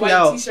freaking out. You had like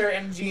a white t-shirt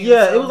and jeans.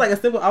 Yeah, so. It was like a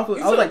simple outfit.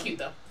 I was like, cute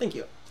though. Thank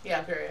you.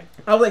 Yeah, period.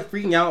 I was like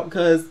freaking out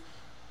because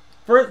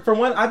for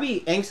one, I'd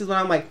be anxious when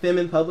I'm like film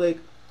in public,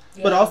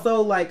 but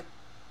also like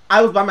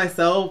I was by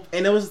myself,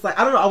 and it was just like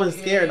I don't know. I was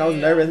scared. And I was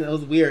nervous, and it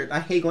was weird. I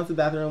hate going to the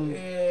bathroom.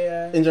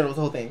 In general,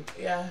 the whole thing.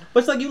 Yeah.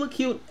 But she's like, "You look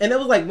cute," and it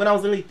was like when I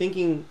was literally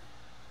thinking,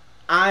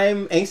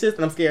 I'm anxious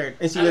and I'm scared,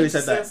 and she literally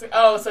said that.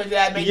 Oh, so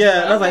that made you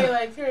and I was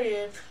like,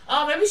 period.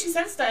 Oh, maybe she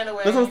sensed that in a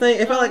way. That's what I'm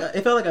saying. It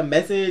felt like a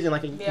message and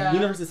like a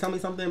universe to tell me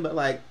something. But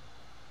like,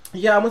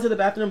 I went to the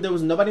bathroom. There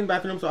was nobody in the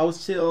bathroom, so I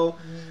was chill.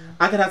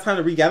 I could have time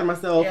to regather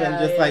myself and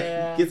just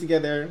get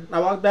together. I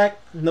walked back.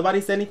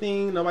 Nobody said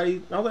anything. I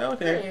was like,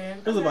 okay,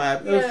 it was a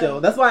vibe. It was chill.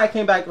 That's why I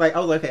came back. Like I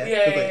was like,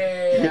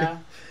 okay.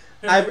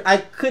 I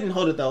couldn't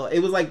hold it though. It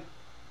was like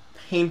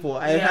painful.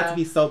 It had to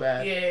be so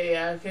bad.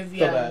 Because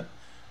so bad.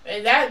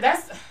 And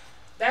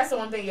that's the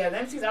one thing. The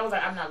MCs, I was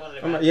like, I'm not going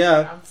to the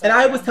bathroom. And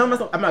I was telling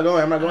myself, I'm not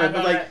going.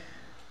 But like,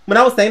 when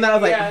I was saying that, I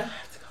was like,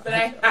 but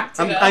I have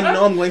to go. I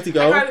know I'm going to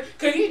go.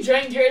 Because you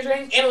drank your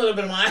drink and a little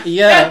bit of mine.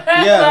 Yeah.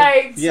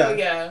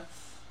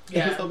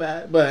 It was so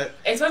bad, but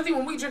especially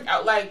when we drink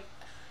out, like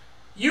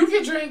I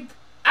could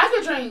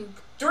drink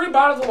 3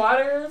 bottles of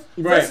water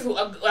versus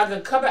like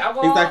a cup of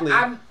alcohol. Exactly.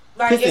 I'm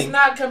like pissing. It's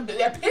not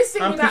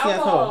pissing without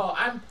alcohol.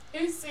 I'm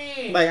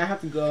pissing. Like I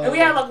have to go. And we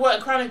had like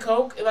a Crown and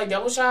Coke, like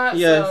double shot.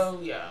 Yes. So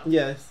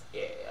Yes.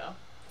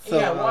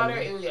 So, water.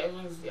 It was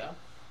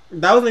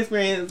That was an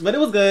experience, but it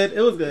was good.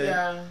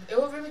 Yeah, it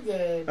was really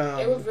good.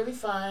 It was really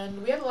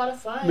fun. We had a lot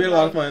of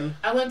fun.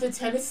 I went to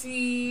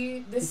Tennessee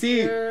this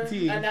year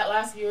and that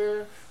last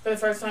year for the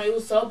first time. It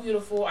was so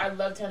beautiful. I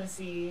love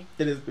Tennessee.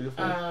 It is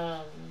beautiful.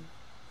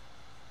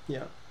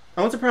 Yeah.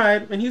 I went to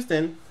Pride in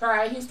Houston.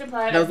 Houston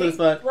Pride. That was really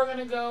fun. We're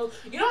gonna go.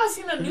 You know, I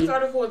seen a news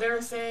article where they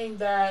were saying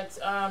that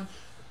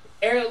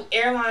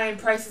airline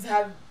prices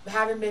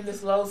haven't been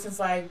this low since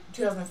like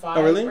 2005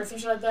 or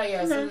something like that.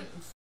 Yeah. Okay.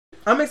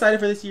 I'm excited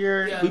for this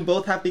year. Yeah. We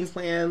both have things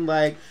planned.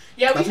 Like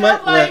we have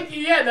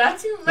not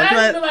too much,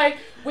 but like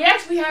we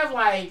actually have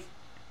like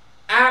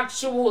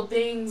actual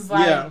things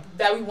like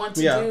that we want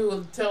to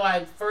do to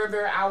like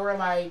further our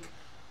like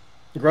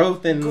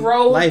growth and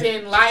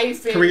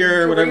life and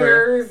career,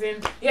 whatever.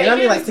 And I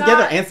mean like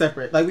together and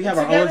separate. Like we have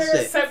our own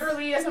shit.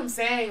 Separately, that's what I'm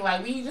saying.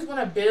 Like we just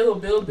want to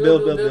build. We want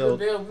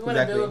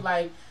to build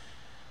like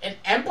an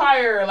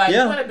empire. Like we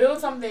want to build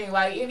something.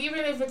 Like and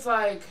even if it's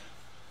like,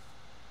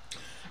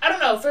 I don't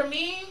know. For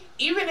me,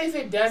 even if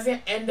it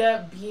doesn't end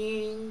up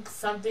being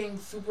something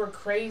super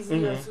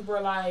crazy or super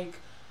like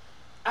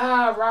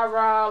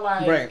rah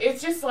like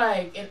it's just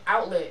like an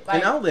outlet.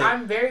 Like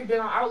I'm very big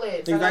on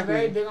outlets. Exactly. Like, I'm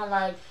very big on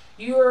like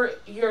your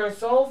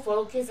sole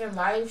focus in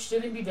life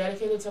shouldn't be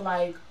dedicated to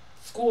like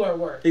school or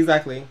work.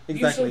 Exactly.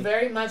 You should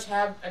very much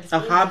have a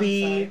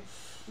hobby.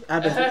 A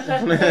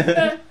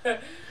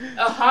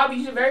hobby.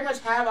 You should very much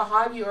have a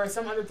hobby or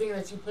some other thing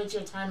that you put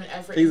your time and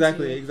effort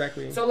into.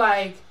 Exactly. So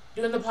like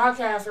doing the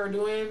podcast or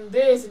doing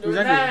this and doing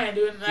that and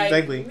doing like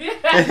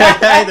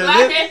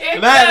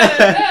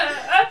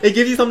it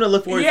gives you something to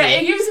look forward to. Yeah,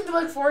 it gives you something to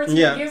look forward to.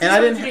 Yeah, and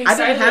I didn't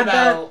have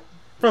that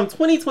from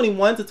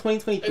 2021 to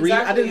 2023. Exactly.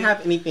 I didn't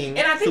have anything.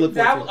 And I think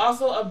that was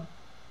also a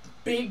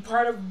big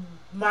part of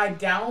my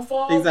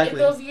downfall in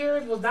those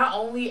years was not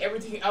only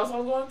everything else I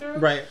was going through.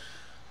 Right.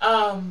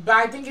 But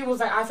I think it was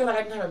like I feel like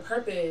I didn't have a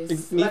purpose.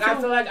 I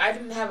feel like I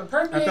didn't have a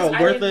purpose. I felt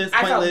worthless.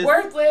 I felt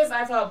worthless.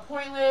 I felt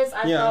pointless.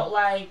 I felt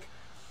like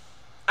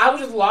I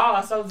was just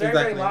lost. I was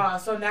very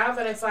lost. So now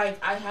that it's like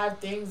I have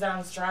things that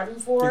I'm striving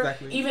for,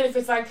 even if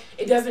it's like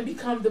it doesn't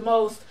become the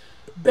most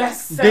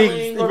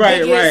best-selling or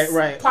biggest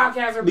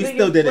podcast or biggest,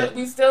 still did it.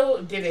 We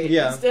still did it.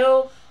 Yeah. We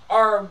still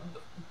are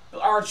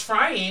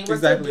trying. We're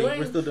still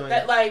doing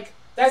that. Like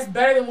that's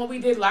better than what we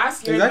did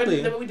last year. Better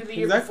than what we did the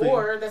year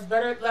before. That's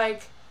better.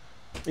 Like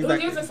who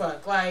gives a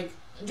fuck? Like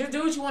just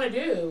do what you want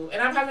to do.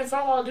 And I'm having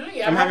fun while doing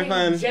it. I'm having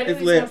fun.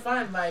 Genuinely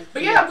fun. Like,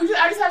 but yeah,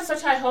 I just have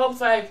such high hopes.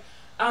 Like.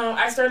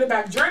 I started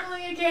back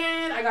journaling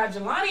again. I got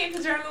Jelani into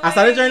journaling. I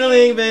started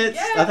journaling, bitch.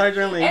 Yeah. I started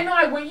journaling. And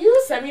like when you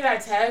sent me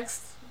that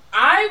text,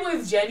 I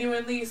was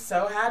genuinely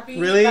so happy.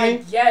 Really?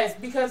 Like, yes,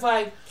 because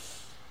like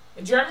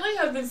journaling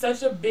has been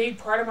such a big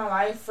part of my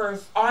life for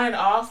on and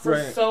off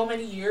for so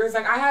many years.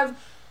 Like I have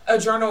a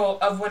journal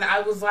of when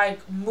I was like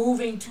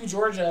moving to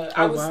Georgia.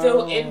 I was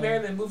still in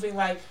Maryland moving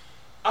like,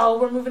 oh,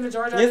 we're moving to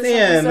Georgia.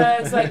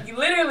 It's like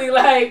literally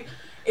like,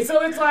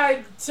 so it's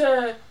like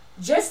to...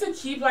 Just to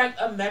keep, like,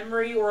 a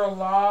memory or a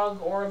log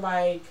or,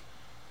 like,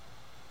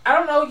 I I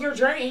don't know, your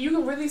journey, and you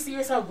can really see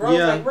yourself grow.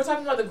 Yeah. Like, we're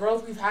talking about the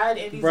growth we've had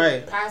in these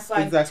past,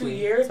 like, 2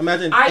 years.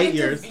 Imagine 8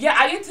 years.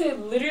 I get to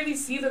literally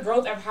see the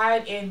growth I've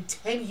had in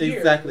 10 years.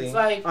 Exactly. It's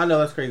like, I know,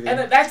 that's crazy.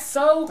 And that's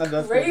so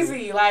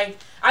crazy. Like,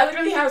 I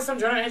literally have some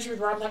journal entries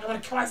where I'm like, I'm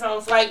going to kill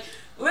myself. Like,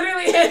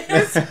 literally.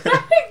 It's like,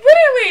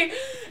 literally.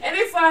 And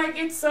it's like,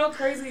 it's so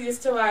crazy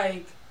just to,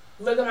 like,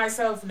 look at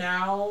myself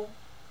now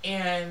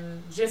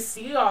and just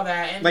see all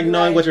that, and like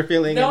knowing what you're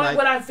feeling, knowing like,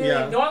 what I'm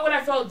feeling, knowing what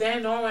I felt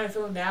then, knowing what I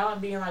feel now, and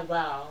being like,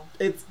 wow,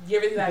 it's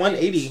you're really that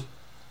 180, age.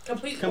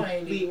 Complete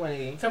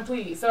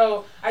 180.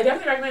 So I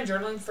definitely recommend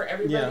journaling for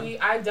everybody.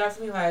 I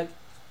definitely like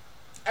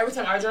every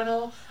time I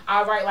journal,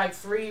 I'll write like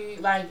 3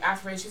 like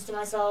affirmations to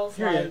myself.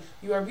 Period. Like,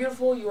 you are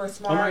beautiful, you are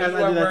smart, oh my God, you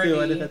are worthy.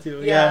 I did that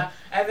too. Yeah.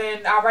 And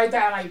then I'll write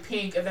that in like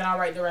pink, and then I'll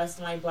write the rest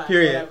in like black.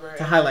 Period. Whatever.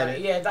 To highlight it.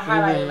 Yeah, to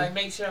highlight it. Like,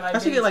 make sure like I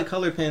should get like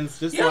color pens.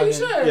 Just yeah, so you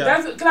should. Yeah.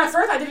 That's because at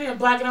first I did it in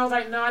black, and I was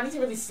like, no, I need to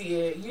really see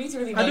it. You need to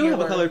really. Know I do have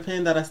work. a colored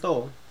pen that I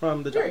stole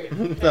from the job.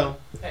 So.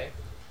 Hey.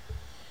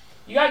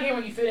 You gotta get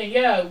what you fit in.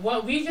 Yeah.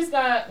 What we just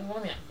got.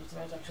 Well, yeah,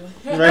 actually.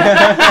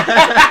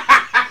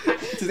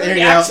 Just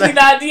airing out. Actually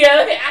not. Yeah,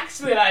 let me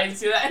actually not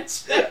into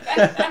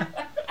that.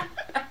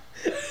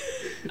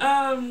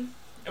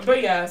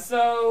 But yeah,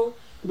 so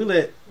we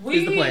lit.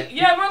 Is the point.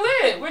 Yeah, we're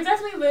lit. We're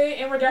definitely lit,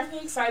 and we're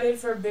definitely excited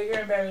for bigger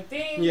and better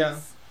things. Yeah.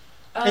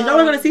 And y'all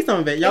are gonna see some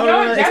of it. Y'all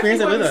are gonna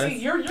experience it with us.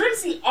 You're gonna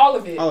see all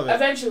of it.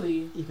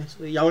 Eventually.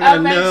 Y'all are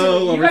gonna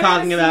know what we're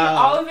talking about.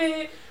 All of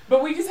it.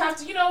 But we just have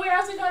to, we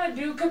have to kind of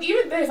do, because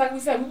even this, like we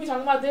said, we've been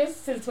talking about this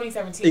since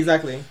 2017.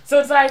 Exactly.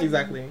 So it's like, it's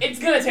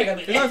going to take a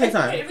minute. It's going to take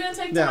time. It's going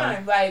to take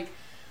time. Like,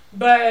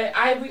 but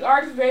we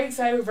are just very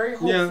excited. We're very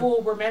hopeful.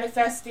 Yeah. We're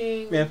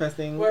manifesting.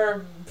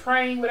 We're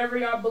praying, whatever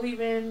y'all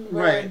believe in.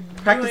 We're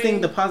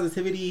practicing the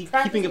positivity,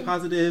 keeping it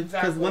positive.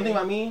 Because one thing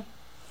about me,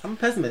 I'm a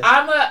pessimist.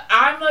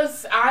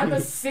 I'm a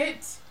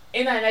sit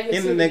in that negativity.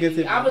 In the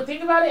negativity. I'm going to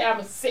think about it, and I'm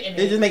going to sit in it.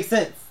 It just makes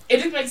sense.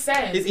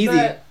 It's easy.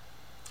 But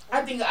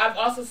I think I've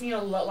also seen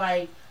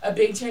a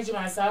big change in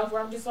myself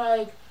where I'm just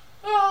like,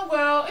 oh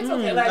well, it's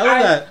okay.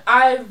 Like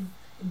I've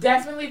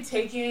definitely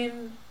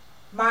taken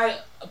my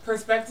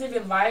perspective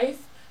in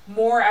life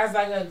more as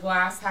like a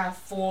glass half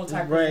full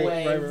type of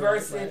way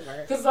versus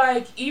because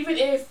like even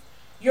if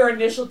your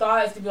initial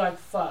thought is to be like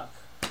fuck,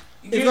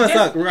 it's gonna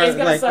suck. Right? It's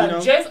gonna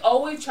suck. Just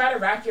always try to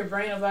rack your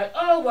brain of like,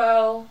 oh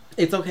well,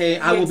 it's okay.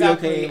 I will be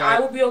okay. I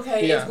will be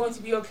okay. Yeah. It's going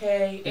to be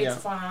okay. It's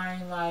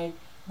fine. Like.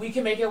 We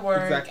can make it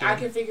work. Exactly. I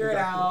can figure it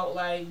out.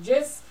 Like,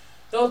 just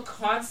those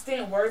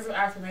constant words of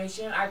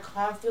affirmation. I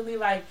constantly,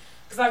 like,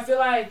 because I feel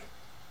like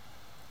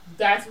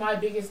that's my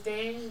biggest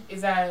thing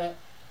is that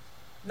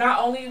not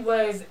only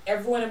was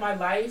everyone in my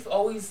life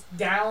always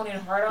down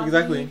and hard on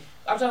me,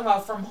 I'm talking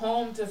about from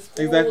home to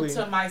school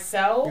to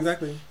myself.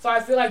 Exactly. So I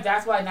feel like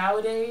that's why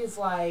nowadays,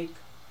 like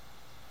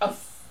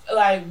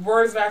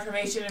words of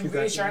affirmation and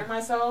reassuring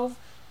myself.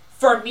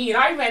 For me,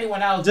 not even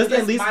anyone else. Just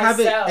at least myself. Have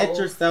it at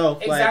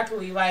yourself.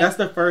 Exactly. Like that's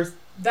the first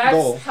That's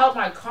goal. Helped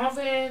my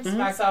confidence,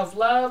 my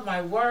self-love,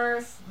 my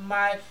worth,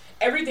 my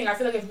everything. I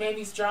feel like it's made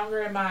me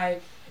stronger in my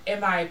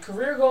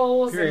career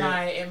goals, in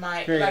my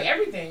like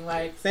everything.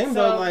 Like same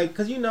though, like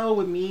because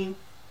with me,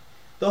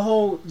 the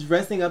whole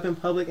dressing up in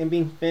public and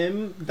being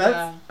femme,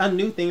 that's a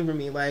new thing for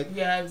me. Like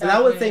and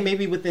I would say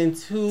maybe within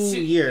 2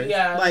 years.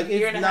 Yeah, like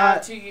year it's and not a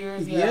half, 2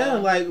 years. Yeah,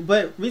 like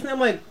but recently I'm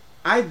like.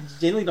 I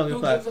genuinely don't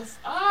give a fuck.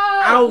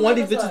 I don't want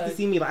these bitches to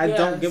see me. Like I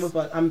don't give a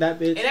fuck. I'm that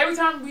bitch. And every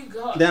time we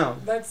go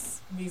down, let's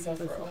be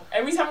self-pro.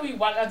 Every time we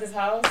walk out this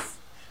house,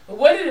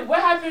 what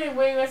happened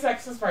when we went to that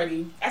Christmas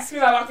party? As soon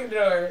as I walked in the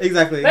door,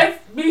 exactly.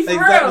 Let's be for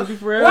real. Be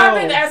for real. What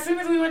happened as soon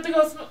as we went to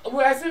when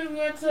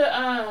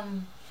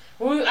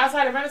we were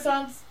outside of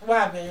Renaissance? What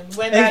happened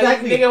when that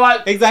nigga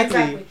walked?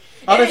 Exactly.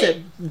 All that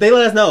shit. They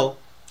let us know.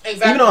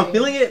 Exactly. Even though I'm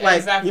feeling it,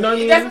 like you know what I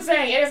mean. That's what I'm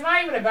saying. And it's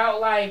not even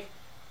about like.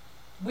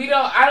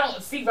 I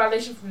don't seek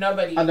validation from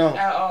nobody at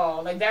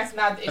all. Like that's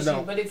not the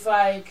issue. But it's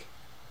like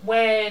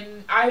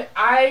when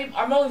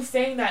I'm only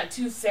saying that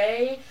to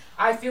say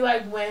I feel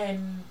like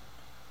when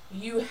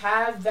you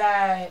have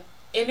that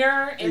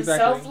inner and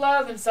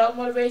self-love and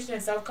self-motivation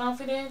and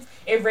self-confidence,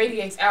 it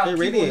radiates out.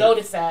 People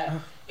notice that.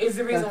 It's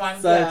the reason why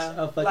I'm such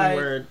a fucking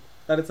word.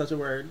 That is such a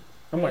word.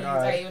 Oh my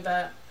god. I hate with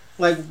that.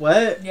 Like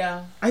what?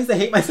 Yeah. I used to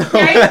hate myself.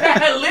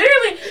 Yeah,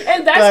 literally,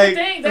 and that's the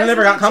thing. That's I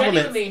never got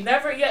compliments.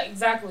 Never. Yeah.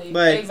 Exactly.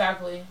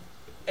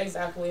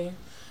 Exactly.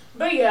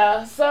 But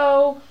yeah,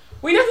 so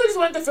we definitely just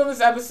wanted to film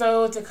this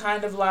episode to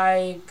kind of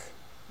like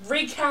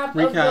recap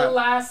of the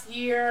last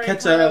year and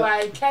kind of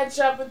like catch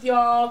up with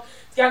y'all.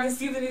 So y'all can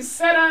see the new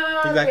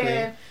setup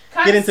and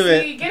get into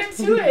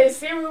it.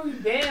 See where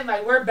we've been.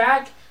 Like we're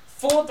back.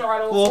 Full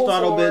throttle,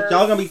 bitch.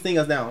 Y'all gonna be seeing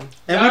us down,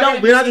 and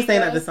we're not just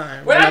saying that this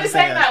time. We're not just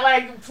saying that.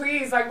 Like,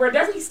 please, like, we're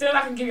definitely still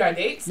not gonna give you our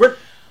dates.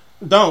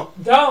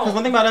 Don't. Because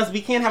one thing about us,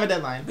 we can't have a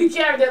deadline. But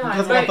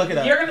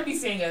you're gonna be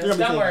seeing us.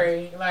 Don't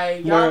worry.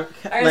 Like, y'all,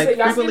 like I said,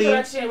 y'all see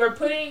production. We're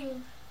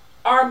putting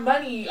our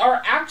money,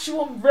 our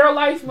actual real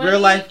life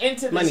money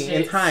into this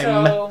shit. And time.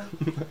 So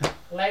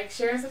Like,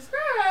 share, and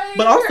subscribe.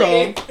 But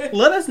also,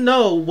 let us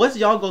know what's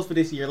y'all goals for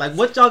this year. Like,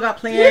 what y'all got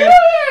planned. Yeah,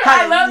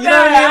 I love that. You know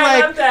what I mean? Like,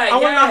 I love that. I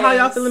want to know how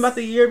y'all feeling about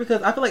the year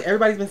because I feel like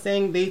everybody's been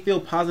saying they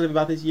feel positive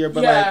about this year.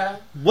 But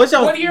like, what's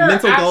y'all's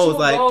mental goals?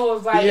 Like,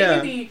 it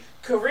could be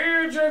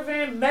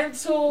career-driven,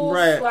 mental,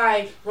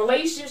 like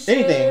relationships,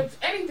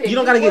 anything. You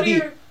don't gotta get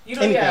deep.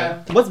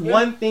 Anything. What's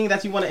one thing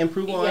that you want to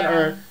improve on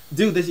or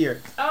do this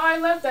year? Oh, I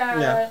love that.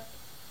 Yeah.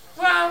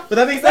 Well, but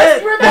that being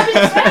said,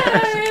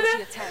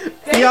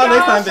 see y'all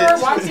next time,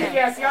 bitch. Watching.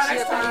 Yeah, see y'all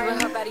next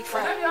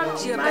time.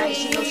 She a baddie,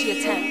 she know she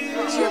a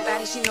 10. She a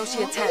baddie, she know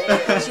she a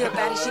 10. She a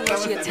baddie, she know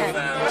she a 10.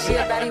 She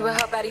a baddie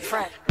with her baddie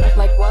friend.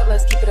 Like what?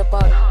 Let's keep it a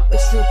buck.